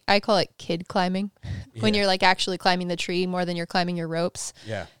that I call it kid climbing, when you're like actually climbing the tree more than you're climbing your ropes.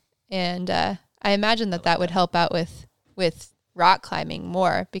 Yeah. And I imagine that would help out with rock climbing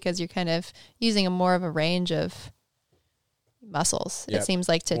more because you're kind of using more of a range of muscles. Yep. It seems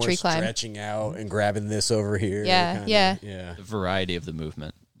like to more tree climb. Stretching out and grabbing this over here. Yeah. The variety of the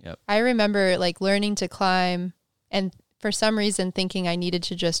movement. Yep. I remember like learning to climb and for some reason thinking I needed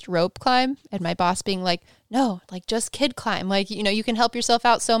to just rope climb and my boss being like, no, like just kid climb. Like, you can help yourself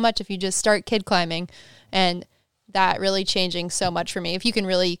out so much if you just start kid climbing. And that really changing so much for me. If you can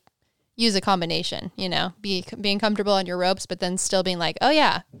really use a combination, being comfortable on your ropes, but then still being like, oh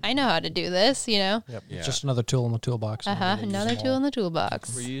yeah, I know how to do this, Yep. Yeah. Just another tool in the toolbox. Another tool in the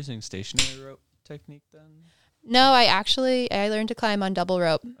toolbox. Were you using stationary rope technique then? No, I learned to climb on double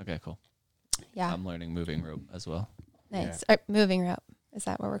rope. Okay, cool. Yeah. I'm learning moving rope as well. Nice. Yeah. Moving rope. Is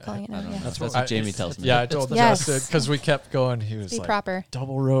that what we're calling it now? Yeah. That's what Jamie tells me. Yeah, I told Justin because we kept going. He was like, proper.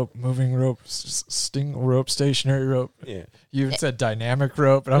 Double rope, moving rope, single rope, stationary rope. Yeah. You even said dynamic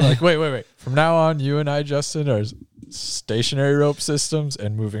rope. And I'm like, wait. From now on, you and I, Justin, are stationary rope systems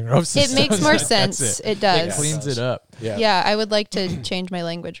and moving rope systems. It makes more sense. It does. It cleans it up. Yeah, I would like to change my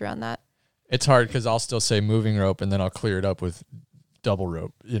language around that. It's hard because I'll still say moving rope and then I'll clear it up with double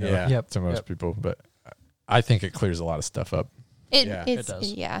rope, to most people. But I think it clears a lot of stuff up. It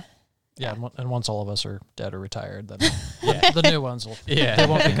does. Yeah, and once all of us are dead or retired, then the new ones they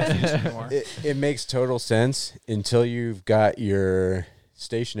won't be confused anymore. It makes total sense until you've got your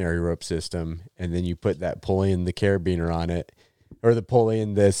stationary rope system, and then you put that pulley and the carabiner on it, or the pulley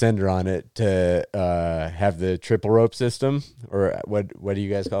and the sender on it to have the triple rope system, or what do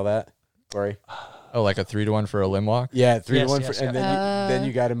you guys call that, Corey? Oh, like a 3-to-1 for a limb walk? Yeah, 3-to-1 for, and then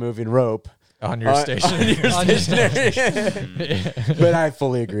you got a moving rope. On your stationary. But I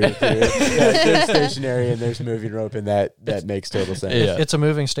fully agree with you. There's stationary and there's moving rope, and that makes total sense. Yeah. It's a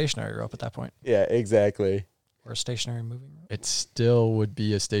moving stationary rope at that point. Yeah, exactly. Or a stationary moving rope. It still would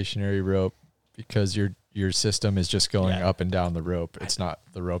be a stationary rope because your system is just going up and down the rope. It's not,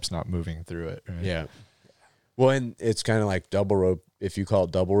 the rope's not moving through it. Right? Yeah. Well, and it's kind of like double rope. If you call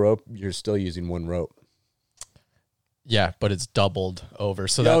it double rope, you're still using one rope. Yeah, but it's doubled over.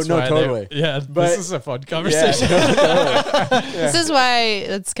 So that's why totally. But this is a fun conversation. This is why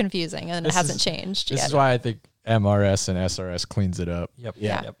it's confusing and it hasn't changed yet. This is why I think MRS and SRS cleans it up. Yep.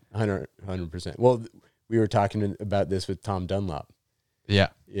 Yeah. 100%. Well, we were talking about this with Tom Dunlop. Yeah.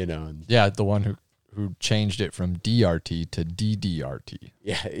 The one who changed it from DRT to DDRT.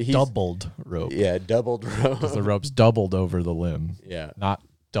 Yeah. Doubled rope. Yeah, doubled rope. Because the rope's doubled over the limb. Yeah. Not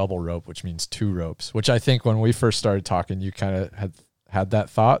double rope, which means 2 ropes, which I think when we first started talking, you kind of had that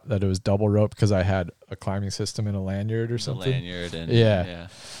thought that it was double rope because I had a climbing system in a lanyard or something. Lanyard and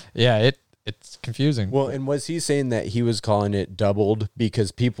it's confusing. Well, and was he saying that he was calling it doubled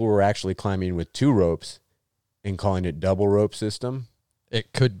because people were actually climbing with 2 ropes and calling it double rope system?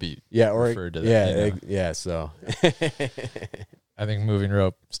 It could be. Yeah, or referred to that, so I think moving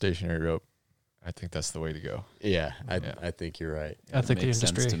rope, stationary rope, I think that's the way to go. Yeah, I think you're right. I think the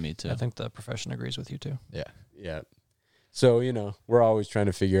industry, to me too. I think the profession agrees with you too. Yeah. Yeah. So, we're always trying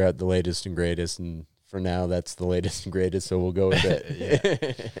to figure out the latest and greatest, and for now, that's the latest and greatest, so we'll go with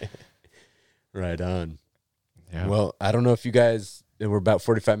it. Right on. Yeah. Well, I don't know if you guys, we're about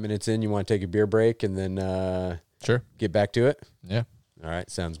 45 minutes in, you want to take a beer break and then sure, get back to it? Yeah. All right,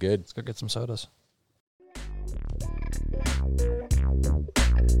 sounds good. Let's go get some sodas.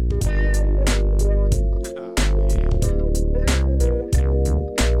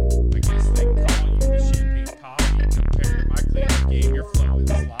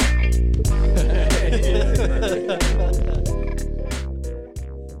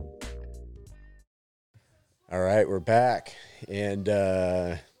 All right, we're back. And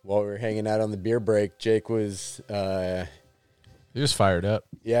while we were hanging out on the beer break, Jake was... he was fired up.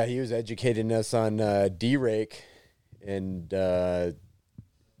 Yeah, he was educating us on D-Rake. And did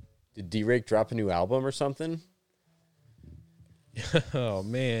D-Rake drop a new album or something? Oh,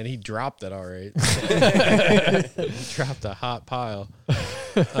 man, he dropped it all right. He dropped a hot pile.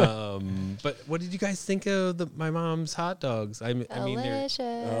 But what did you guys think of my mom's hot dogs? I mean,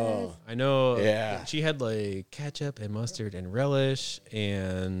 I know. Yeah, she had like ketchup and mustard and relish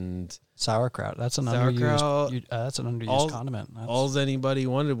and sauerkraut. That's an underused condiment. All anybody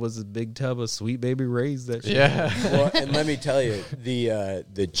wanted was a big tub of Sweet Baby Ray's. Well, and let me tell you,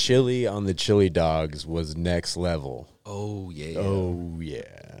 the chili on the chili dogs was next level. Oh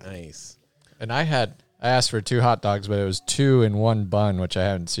yeah. Nice. And I asked for 2 hot dogs, but it was 2 in 1 bun, which I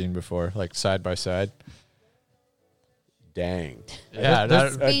haven't seen before, like side by side. Dang. Yeah, a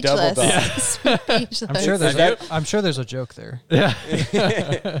double dog. Speechless. I'm sure there's a joke there. Yeah.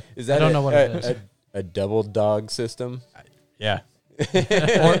 Is that I don't know what it is. A double dog system? Yeah.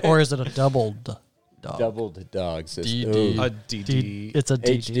 or is it a doubled dog? Doubled dog system. DD. A DD. It's a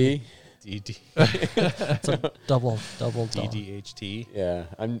DD. HD? DD. It's a double dog. DDHT. Yeah,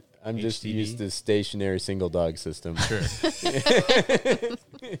 I'm just HDD. used to stationary single dog system. Sure.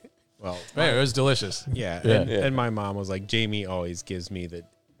 Well, Man, it was delicious. yeah. Yeah. And my mom was like, Jamie always gives me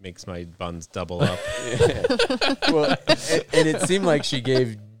makes my buns double up. Well, and it seemed like she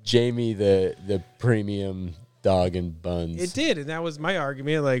gave Jamie the premium dog and buns. It did, and that was my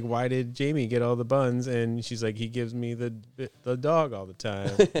argument. Like, why did Jamie get all the buns? And she's like, he gives me the dog all the time,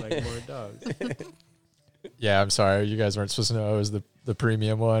 like more dogs. Yeah, I'm sorry. You guys weren't supposed to know it was the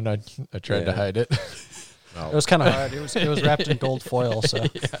premium one. I tried to hide it. It was kind of hard. It was wrapped in gold foil, so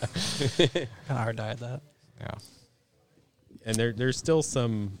kind of hard to hide that. Yeah. And there's still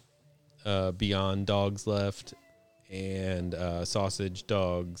some Beyond dogs left, and sausage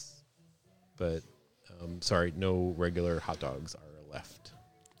dogs, but sorry, no regular hot dogs are left.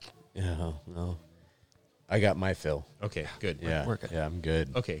 Yeah, no. I got my fill. Okay, good. Yeah, We're good. yeah, I'm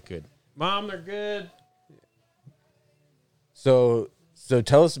good. Okay, good. Mom, they're good. So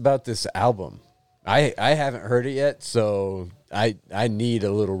tell us about this album. I haven't heard it yet, so I need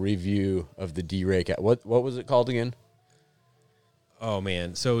a little review of the D-Rake. What was it called again? Oh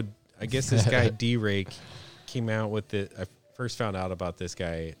man, so I guess this guy D-Rake came out with it. I first found out about this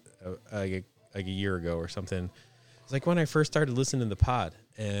guy like a year ago or something. It's like when I first started listening to the pod,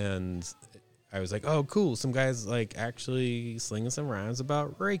 and I was like, oh cool, some guys like actually slinging some rhymes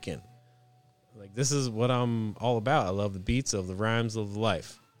about raking. Like, this is what I'm all about. I love the beats of the rhymes of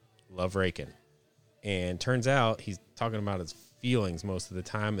life. Love raking. And turns out he's talking about his feelings most of the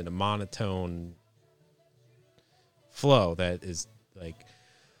time in a monotone flow that is like,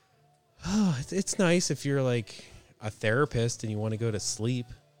 oh, it's nice if you're like a therapist and you want to go to sleep.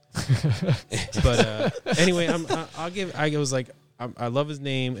 But anyway, I love his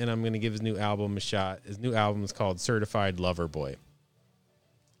name, and I'm going to give his new album a shot. His new album is called Certified Lover Boy.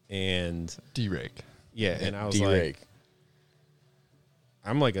 And D-Rake. Yeah, and I was D-Rake. like,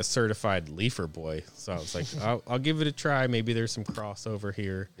 I'm like a certified leafer boy, so I was like, I'll give it a try. Maybe there's some crossover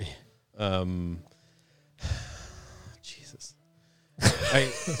here. Jesus.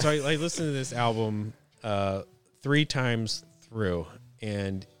 I listened to this album 3 times through,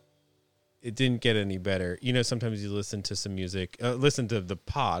 and it didn't get any better. You know, sometimes you listen to some music, listen to the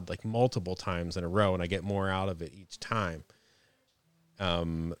pod like multiple times in a row, and I get more out of it each time.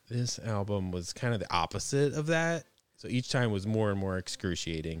 This album was kind of the opposite of that. So each time was more and more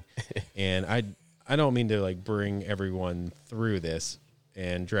excruciating. And I don't mean to like bring everyone through this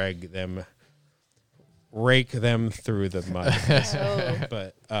and rake them through the mud.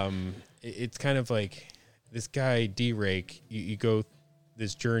 But it's kind of like this guy D-Rake, you go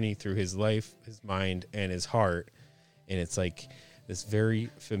this journey through his life, his mind, and his heart. And it's like this very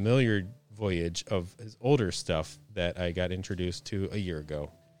familiar voyage of his older stuff that I got introduced to a year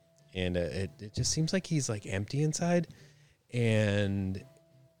ago. And it just seems like he's like empty inside, and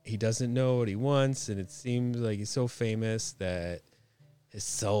he doesn't know what he wants, and it seems like he's so famous that his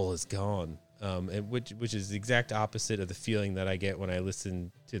soul is gone. And which is the exact opposite of the feeling that I get when I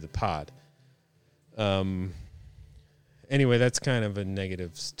listen to the pod. Anyway, that's kind of a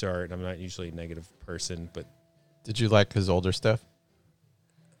negative start. I'm not usually a negative person, but Did you like his older stuff?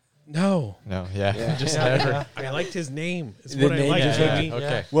 no. No, yeah. Just Yeah, never. yeah. I liked his name. It's The what I name liked. just I made mean, me-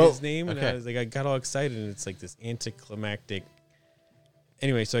 Okay. Well, his name, and I was like, I got all excited, and it's like this anticlimactic.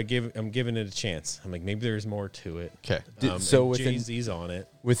 Anyway, so I'm giving it a chance. I'm like, maybe there's more to it. Okay. So with Jay-Z's on it.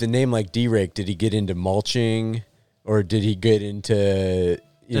 with a name like D-Rake, did he get into mulching, or did he get into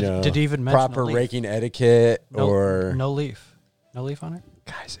Did he even mention proper a leaf? raking etiquette, or no leaf on it?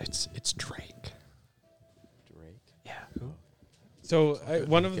 Guys, it's Drake. Drake? Yeah. So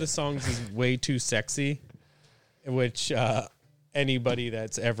one of the songs is "Way Too Sexy," which anybody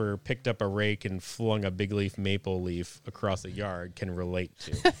that's ever picked up a rake and flung a big leaf maple leaf across a yard can relate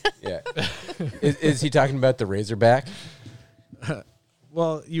to. Yeah. is he talking about the Razorback?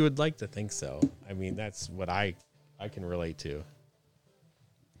 Well, you would like to think so. I mean, that's what I can relate to.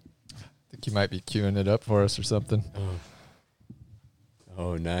 I think you might be queuing it up for us or something.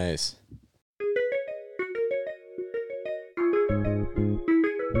 Oh, nice.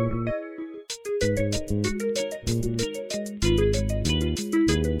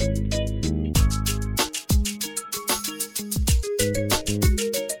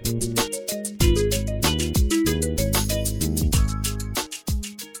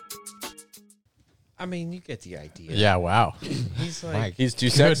 I mean, you get the idea. Yeah, wow. He's like, He's too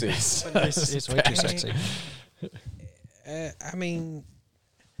sexy. It's way too sexy. I mean,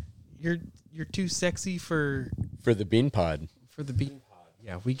 you're too sexy for For the Bean Pod. the bean pod.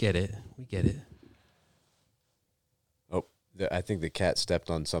 Yeah, we get it. We get it. Oh, I think the cat stepped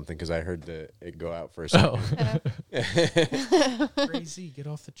on something because I heard it go out for a second. Crazy, get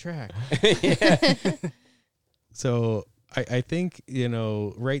off the track. Yeah. So I think,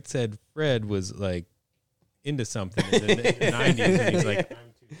 Right Said Fred was like into something in the 90s. And he's like,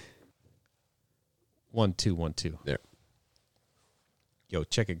 1 2 1 2. There. Yo,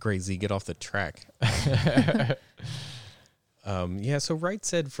 check it, Crazy, get off the track. Yeah, so Right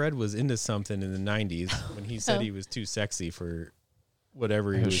Said Fred was into something in the 90s when he said he was too sexy for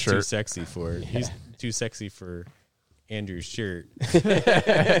whatever he His was too shirt. sexy for. Yeah. He's too sexy for Andrew's shirt.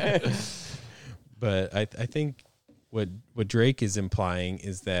 But I think what Drake is implying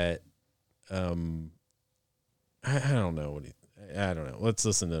is that I don't know I don't know. Let's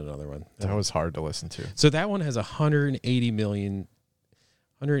listen to another one. That was hard to listen to. So that one has 181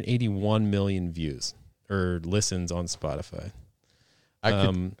 million views or listens on Spotify.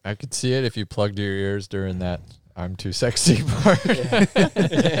 I could see it if you plugged your ears during that "I'm too sexy" part.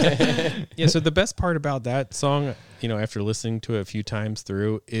 Yeah, so the best part about that song, after listening to it a few times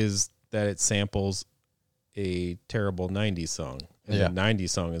through, is that it samples a terrible 90s song. And Yeah. the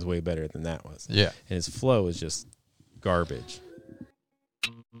 90s song is way better than that was. Yeah. And his flow is just garbage.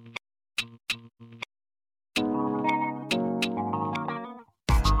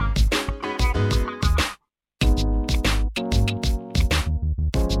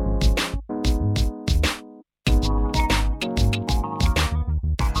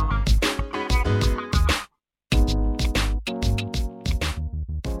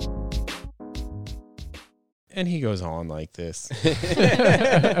 And he goes on like this.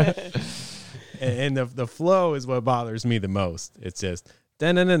 And the flow is what bothers me the most. It's just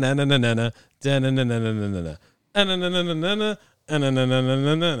da-na-na-na-na-na-na, da-na-na-na-na-na-na, da-na-na-na-na-na,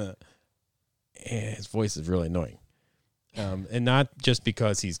 da-na-na-na-na-na-na. And his voice is really annoying. And not just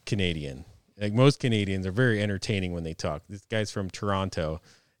because he's Canadian. Like most Canadians are very entertaining when they talk. This guy's from Toronto,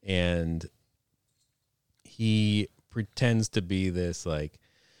 and he pretends to be this like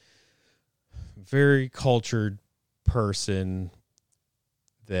very cultured person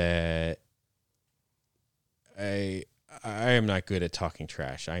that I am not good at talking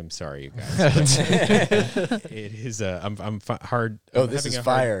trash. I'm sorry, you guys. It is I'm hard. Oh, I'm this having is a hard-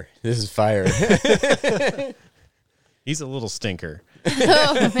 fire. This is fire. He's a little stinker.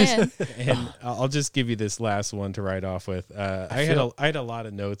 Oh man. And I'll just give you this last one to write off with. I had a lot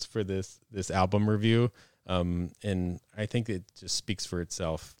of notes for this album review, and I think it just speaks for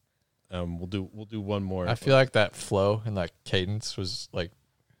itself. We'll do one more. I feel like that flow and that cadence was like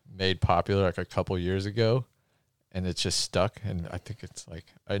made popular like a couple years ago, and it's just stuck. And I think it's like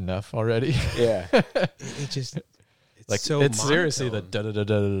enough already. Yeah. it just it's Like so it's seriously the monotone. da da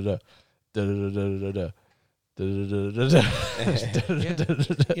da da da da da da da.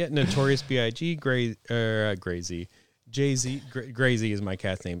 Yeah, Notorious B.I.G. Grazy. Jay-Z. Grazy is my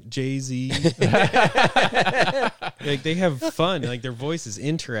cat's name. Jay-Z. Like they have fun. Like their voice is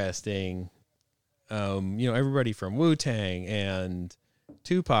interesting. Everybody from Wu-Tang and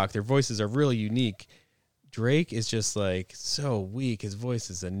Tupac, their voices are really unique. Drake is just like so weak. His voice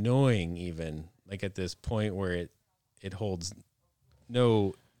is annoying, even like at this point where it holds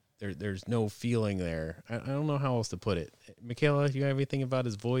no. There's no feeling there. I don't know how else to put it. Michaela, you have anything about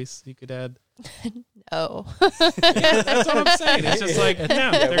his voice you could add? No. That's what I'm saying. It's just like,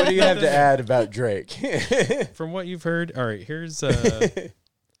 no. What do you have to add about Drake? From what you've heard, all right, here's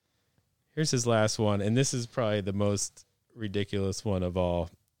his last one, and this is probably the most ridiculous one of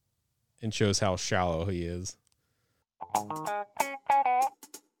all and shows how shallow he is. Oh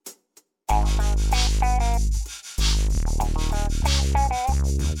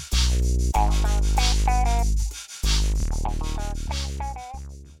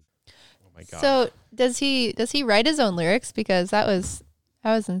my God. So does he write his own lyrics? Because that was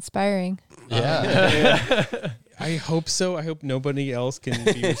inspiring. Yeah. I hope so. I hope nobody else can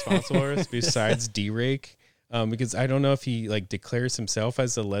be responsible for us besides D-Rake. Because I don't know if he like declares himself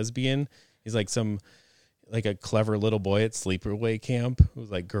as a lesbian. He's like a clever little boy at sleepaway camp who's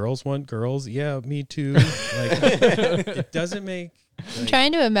like, girls want girls. Yeah, me too. Like, it doesn't make. I'm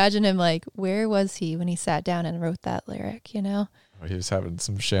trying to imagine him like, where was he when he sat down and wrote that lyric, you know? Oh, he was having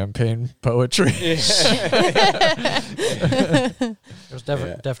some champagne poetry. It was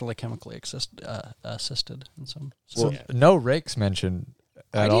definitely chemically assisted in some. No rakes mentioned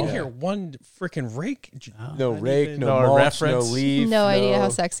I at didn't all. hear one freaking rake. No rake, no No mulch, reference. no leaf. No idea how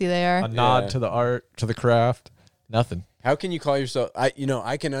sexy they are. A nod Yeah. to the art, to the craft. Nothing. How can you call yourself? I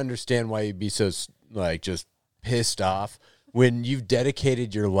can understand why you'd be so like just pissed off when you've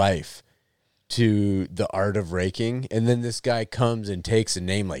dedicated your life to the art of raking, and then this guy comes and takes a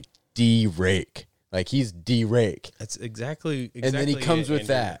name like D-Rake, like he's D-Rake. That's exactly. And then he comes with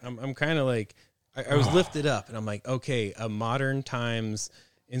Andrew. that. I'm kind of like, I was lifted up, and I'm like, okay, a modern times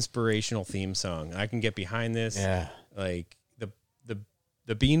inspirational theme song. I can get behind this. Yeah. Like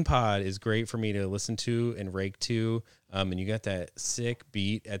the Bean Pod is great for me to listen to and rake to. And you got that sick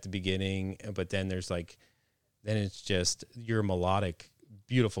beat at the beginning, but then there's like, then it's just your melodic,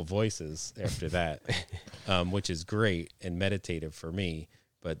 beautiful voices after that, which is great and meditative for me.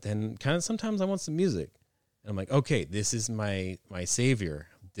 But then kind of sometimes I want some music. And I'm like, okay, this is my savior,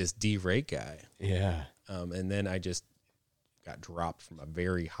 this D-Rake guy. Yeah. And then I just got dropped from a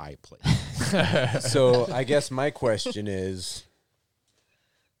very high place. So I guess my question is,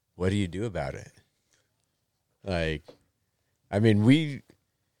 what do you do about it? Like, I mean,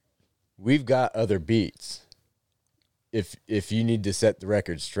 we've got other beats. If you need to set the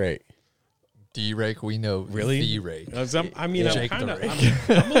record straight. D-Rake, we know. Really? D-Rake. I'm Jake kind the of, Rake.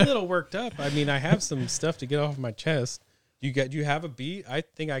 I'm a little worked up. I mean, I have some stuff to get off my chest. You have a beat? I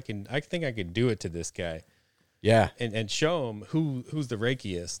think I can do it to this guy. Yeah. And show him who's the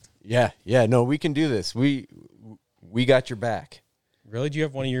rakiest. Yeah. No, we can do this. We got your back. Really? Do you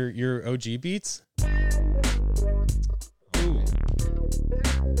have one of your OG beats? Ooh.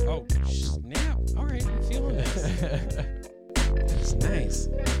 Oh, snap. All right, I'm feeling this. It's nice.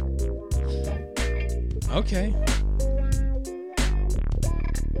 Okay.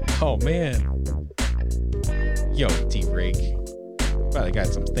 Oh, man. Yo, D-Rake. Probably got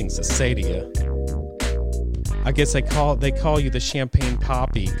some things to say to you. I guess they call you the champagne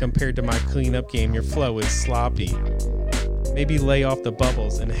poppy. Compared to my cleanup game, your flow is sloppy. Maybe lay off the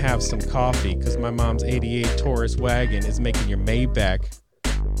bubbles and have some coffee, cause my mom's 88 Taurus wagon is making your Maybach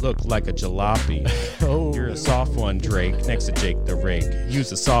look like a jalopy. Oh. You're a soft one, Drake, next to Jake the Rake.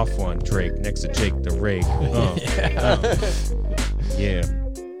 Use a soft one, Drake, next to Jake the Rake. Yeah.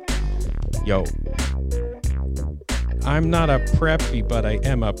 Yo. I'm not a preppy, but I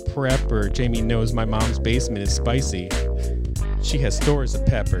am a prepper. Jamie knows my mom's basement is spicy. She has stores of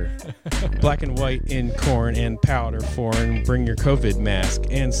pepper. Black and white in corn and powder foreign. Bring your COVID mask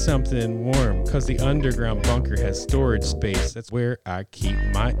and something warm, cause the underground bunker has storage space. That's where I keep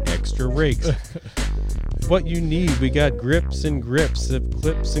my extra rakes. What you need, we got grips and grips of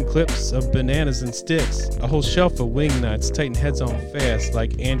clips and clips of bananas and sticks. A whole shelf of wing nuts, tighten heads on fast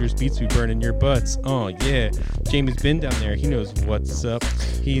like Andrew's beats we burn in your butts. Oh yeah, Jamie's been down there, he knows what's up.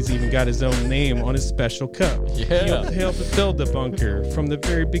 He's even got his own name on his special cup. Yeah. He helped build the bunker from the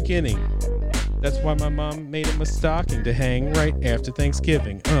very beginning. That's why my mom made him a stocking to hang right after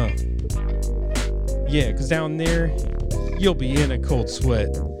Thanksgiving. Yeah, cause down there, you'll be in a cold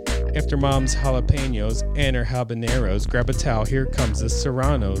sweat. After mom's jalapenos and her habaneros, grab a towel, here comes the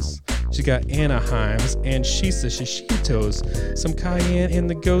serranos. She got Anaheims and Shisa shishitos. Some cayenne and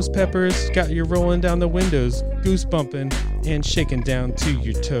the ghost peppers got you rolling down the windows, goose bumping and shaking down to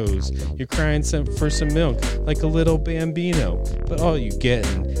your toes. You're crying for some milk like a little bambino, but all you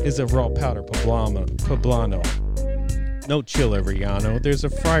getting is a raw powder poblano. No chiller, Riano. There's a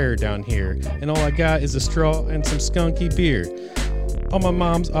fryer down here, and all I got is a straw and some skunky beer. All my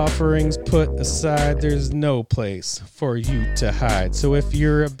mom's offerings put aside, there's no place for you to hide. So if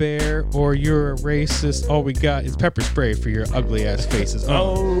you're a bear or you're a racist, all we got is pepper spray for your ugly ass faces.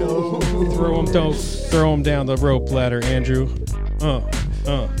 No. Throw them down the rope ladder, Andrew.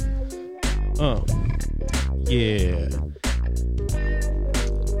 Yeah.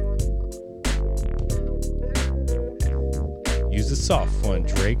 Use a soft one,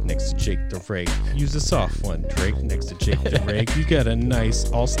 Drake, next to Jake the Rake. Use a soft one, Drake, next to Jake the Rake. You got a nice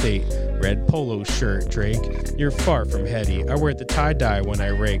Allstate red polo shirt, Drake. You're far from heady. I wear the tie-dye when I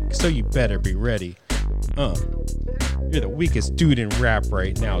rake, so you better be ready. You're the weakest dude in rap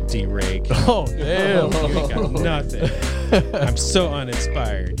right now, D-Rake. Oh, damn. You ain't got nothing. I'm so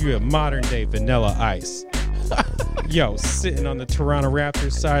uninspired. You have modern-day Vanilla Ice. Yo, sitting on the Toronto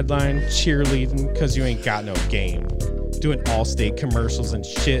Raptors sideline, cheerleading because you ain't got no game. Doing Allstate commercials and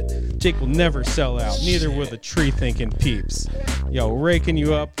shit. Jake will never sell out, neither will the tree thinking peeps. Yo, raking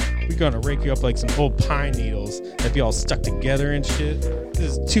you up, we're gonna rake you up like some old pine needles that be all stuck together and shit.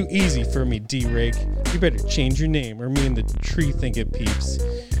 This is too easy for me, D-Rake. You better change your name, or me and the tree thinking peeps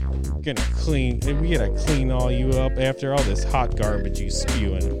we gotta clean all you up after all this hot garbage you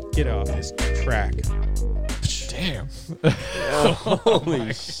spewing. Get off this track. Damn.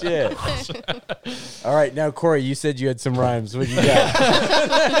 Holy shit. All right, now, Corey, you said you had some rhymes. What you got?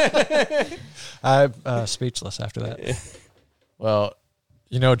 I'm speechless after that. Well,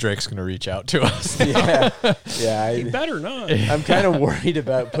 you know Drake's going to reach out to us. Yeah. He better not. I'm kind of worried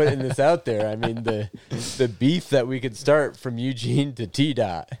about putting this out there. I mean, the beef that we could start from Eugene to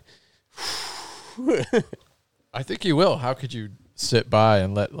T-Dot. I think he will. How could you sit by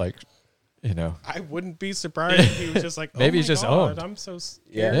and let, I wouldn't be surprised if he was just like, Maybe oh he's just God, owned. I'm so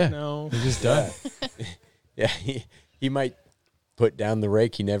scared Yeah. now. he's just done? Yeah, he might put down the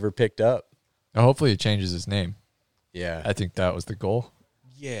rake he never picked up. Now, hopefully he changes his name. Yeah. I think that was the goal.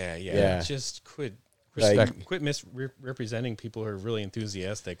 Yeah. Just quit misrepresenting people who are really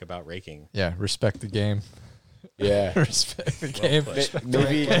enthusiastic about raking. Yeah, respect the game. Yeah. Respect the game.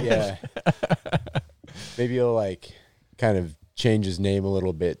 Maybe, yeah. Maybe he'll kind of change his name a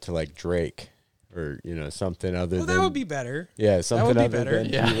little bit to Drake or, something other than. Well, that would be better. Yeah, something that would be other better.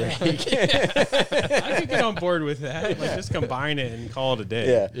 than D-Rake. I could get on board with that. Just combine it and call it a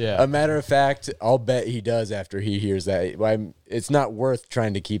day. Yeah. A matter of fact, I'll bet he does after he hears that. It's not worth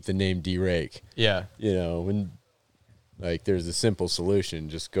trying to keep the name D-Rake. Yeah. When there's a simple solution,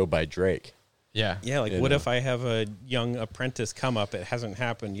 just go by Drake. Yeah. Yeah, what if I have a young apprentice come up? It hasn't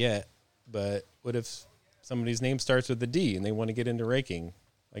happened yet, but what if somebody's name starts with a D and they want to get into raking?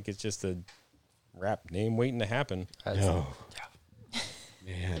 It's just a rap name waiting to happen. Man.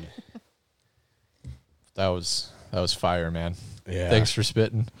 That was fire, man. Yeah. Thanks for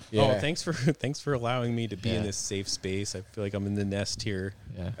spitting. Yeah. Oh, thanks for allowing me to be in this safe space. I feel like I'm in the nest here.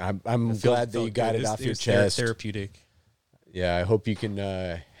 Yeah. I'm glad that you got it off your chest. Therapeutic. Yeah, I hope you can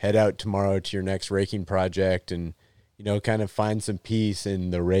head out tomorrow to your next raking project and kind of find some peace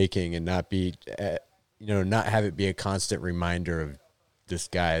in the raking and not be not have it be a constant reminder of this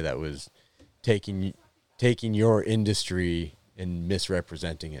guy that was taking your industry and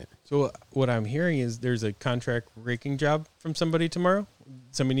misrepresenting it. So what I'm hearing is there's a contract raking job from somebody tomorrow.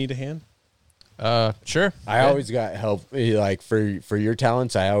 Somebody need a hand? Sure. I always got help. For your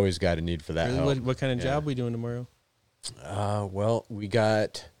talents, I always got a need for that help. What kind of job we doing tomorrow? Well, we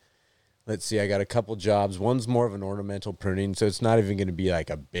got. Let's see. I got a couple jobs. One's more of an ornamental pruning, so it's not even going to be a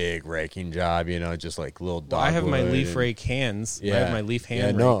big raking job. Just little dog. Well, I have my leaf rake hands. Yeah. I have my leaf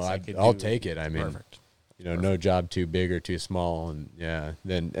hand. Yeah, no, rakes I'll take it. I mean, perfect. No job too big or too small, and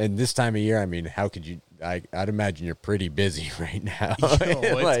and this time of year, I mean, how could you? I'd imagine you're pretty busy right now.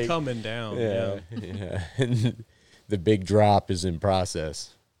 It's coming down. Yeah. And the big drop is in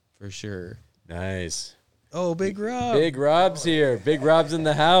process for sure. Nice. Oh, Big Rob. Big Rob's here. Big Rob's in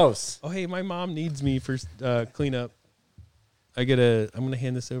the house. Oh, hey, my mom needs me for cleanup. I'm gonna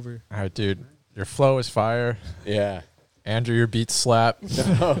hand this over. All right, dude. Your flow is fire. Yeah. Andrew, your beats slap.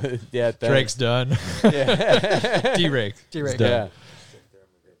 Yeah. Drake's done. Yeah. D-Rake. D-Rake. Yeah.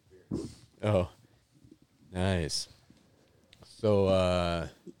 Oh, nice. So,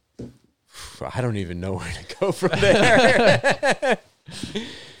 I don't even know where to go from there.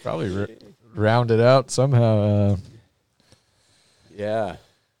 Probably round it out somehow. Yeah.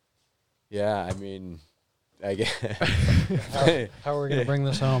 I mean, I guess. How are we going to bring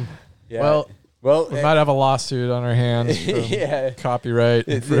this home? Yeah. Well, Well, We might have a lawsuit on our hands from yeah. copyright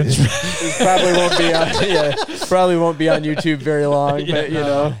infringement. It probably won't be on. Probably won't be on YouTube very long. But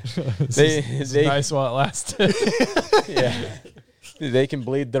It's nice while it lasted. Yeah, they can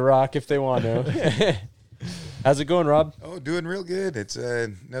bleed the rock if they want to. How's it going, Rob? Oh, doing real good. It's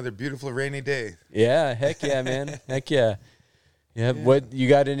another beautiful rainy day. Yeah, heck yeah, man. Heck yeah. Yeah, what you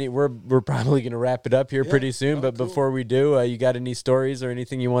got any? We're probably gonna wrap it up here pretty soon. But cool. before we do, you got any stories or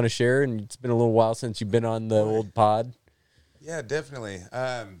anything you want to share? And it's been a little while since you've been on the old pod. Yeah, definitely.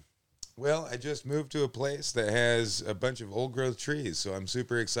 Well, I just moved to a place that has a bunch of old growth trees, so I'm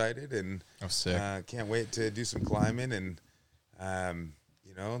super excited and sick. Can't wait to do some climbing and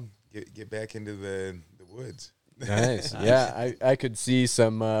get back into the woods. Nice. Yeah, I could see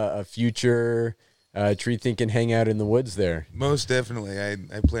some a future tree thinking hangout in the woods there. Most definitely. I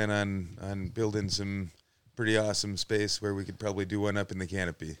plan on building some pretty awesome space where we could probably do one up in the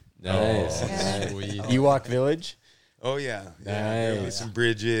canopy. Nice. Sweet. Ewok Village. Oh yeah. Nice. There'll be some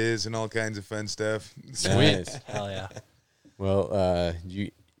bridges and all kinds of fun stuff. Nice. Hell yeah. Well,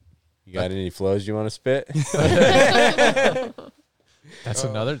 you got any flows you want to spit? That's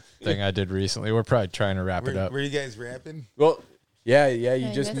another thing I did recently. We're probably trying to wrap it up. Were you guys rapping? Well, yeah. You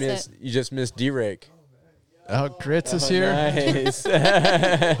I just missed missed. You just missed D-Rake. Oh, Grits is here. Nice.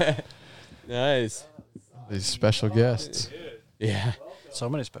 Nice. These special guests. Yeah. So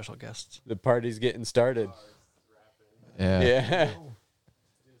many special guests. The party's getting started. Yeah. Yeah.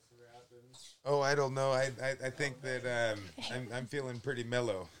 Oh, I don't know. I think that I'm feeling pretty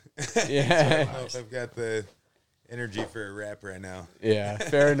mellow. Yeah. So I don't know if I've got the energy for a rap right now. Yeah.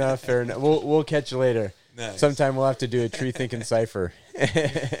 Fair enough. We'll catch you later. Nice. Sometime we'll have to do a tree thinking cipher.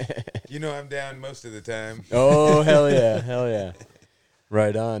 You know I'm down most of the time. Oh, hell yeah.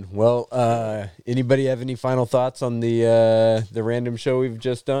 Right on. Well, anybody have any final thoughts on the random show we've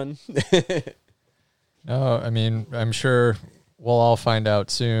just done? No, I mean, I'm sure we'll all find out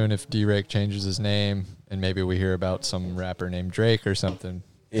soon if D-Rake changes his name and maybe we hear about some rapper named Drake or something.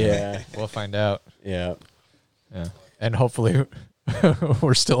 Yeah. We'll find out. Yeah. Yeah. And hopefully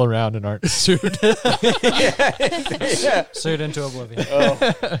we're still around and aren't sued. Yeah. Sued into oblivion. Oh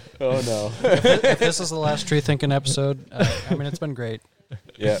no. If this is the last Tree Thinking episode, I mean, it's been great.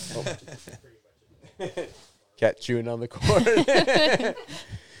 Yeah. Oh. Cat chewing on the cord.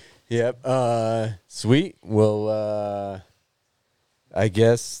 Yep. Sweet. Well, I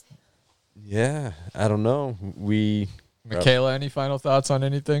guess, yeah, I don't know. Michaela, any final thoughts on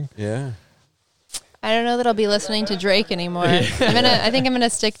anything? Yeah. I don't know that I'll be listening to Drake anymore. I think I'm gonna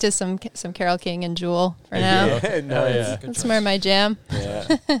stick to some Carole King and Jewel for now. Yeah. No, yeah. That's more my jam. Yeah.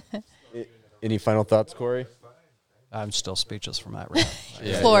 Any final thoughts, Corey? I'm still speechless from that rap.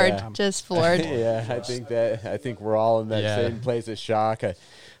 Yeah, Floored, yeah. just floored. Yeah, I think we're all in that Yeah. same place of shock. I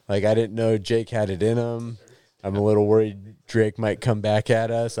didn't know Jake had it in him. I'm a little worried Drake might come back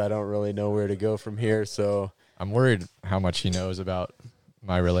at us. I don't really know where to go from here. So I'm worried how much he knows about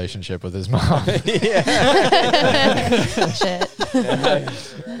my relationship with his mom. Shit.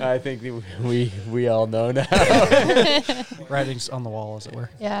 I think we all know now. Writings on the wall, as it were.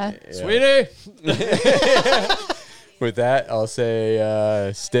 Yeah. Sweetie! With that, I'll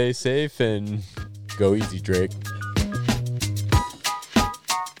say stay safe and go easy, Drake.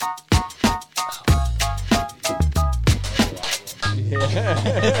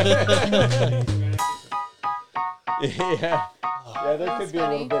 Yeah. Yeah, there could be a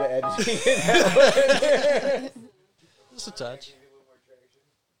little bit of editing in that one. Just a touch.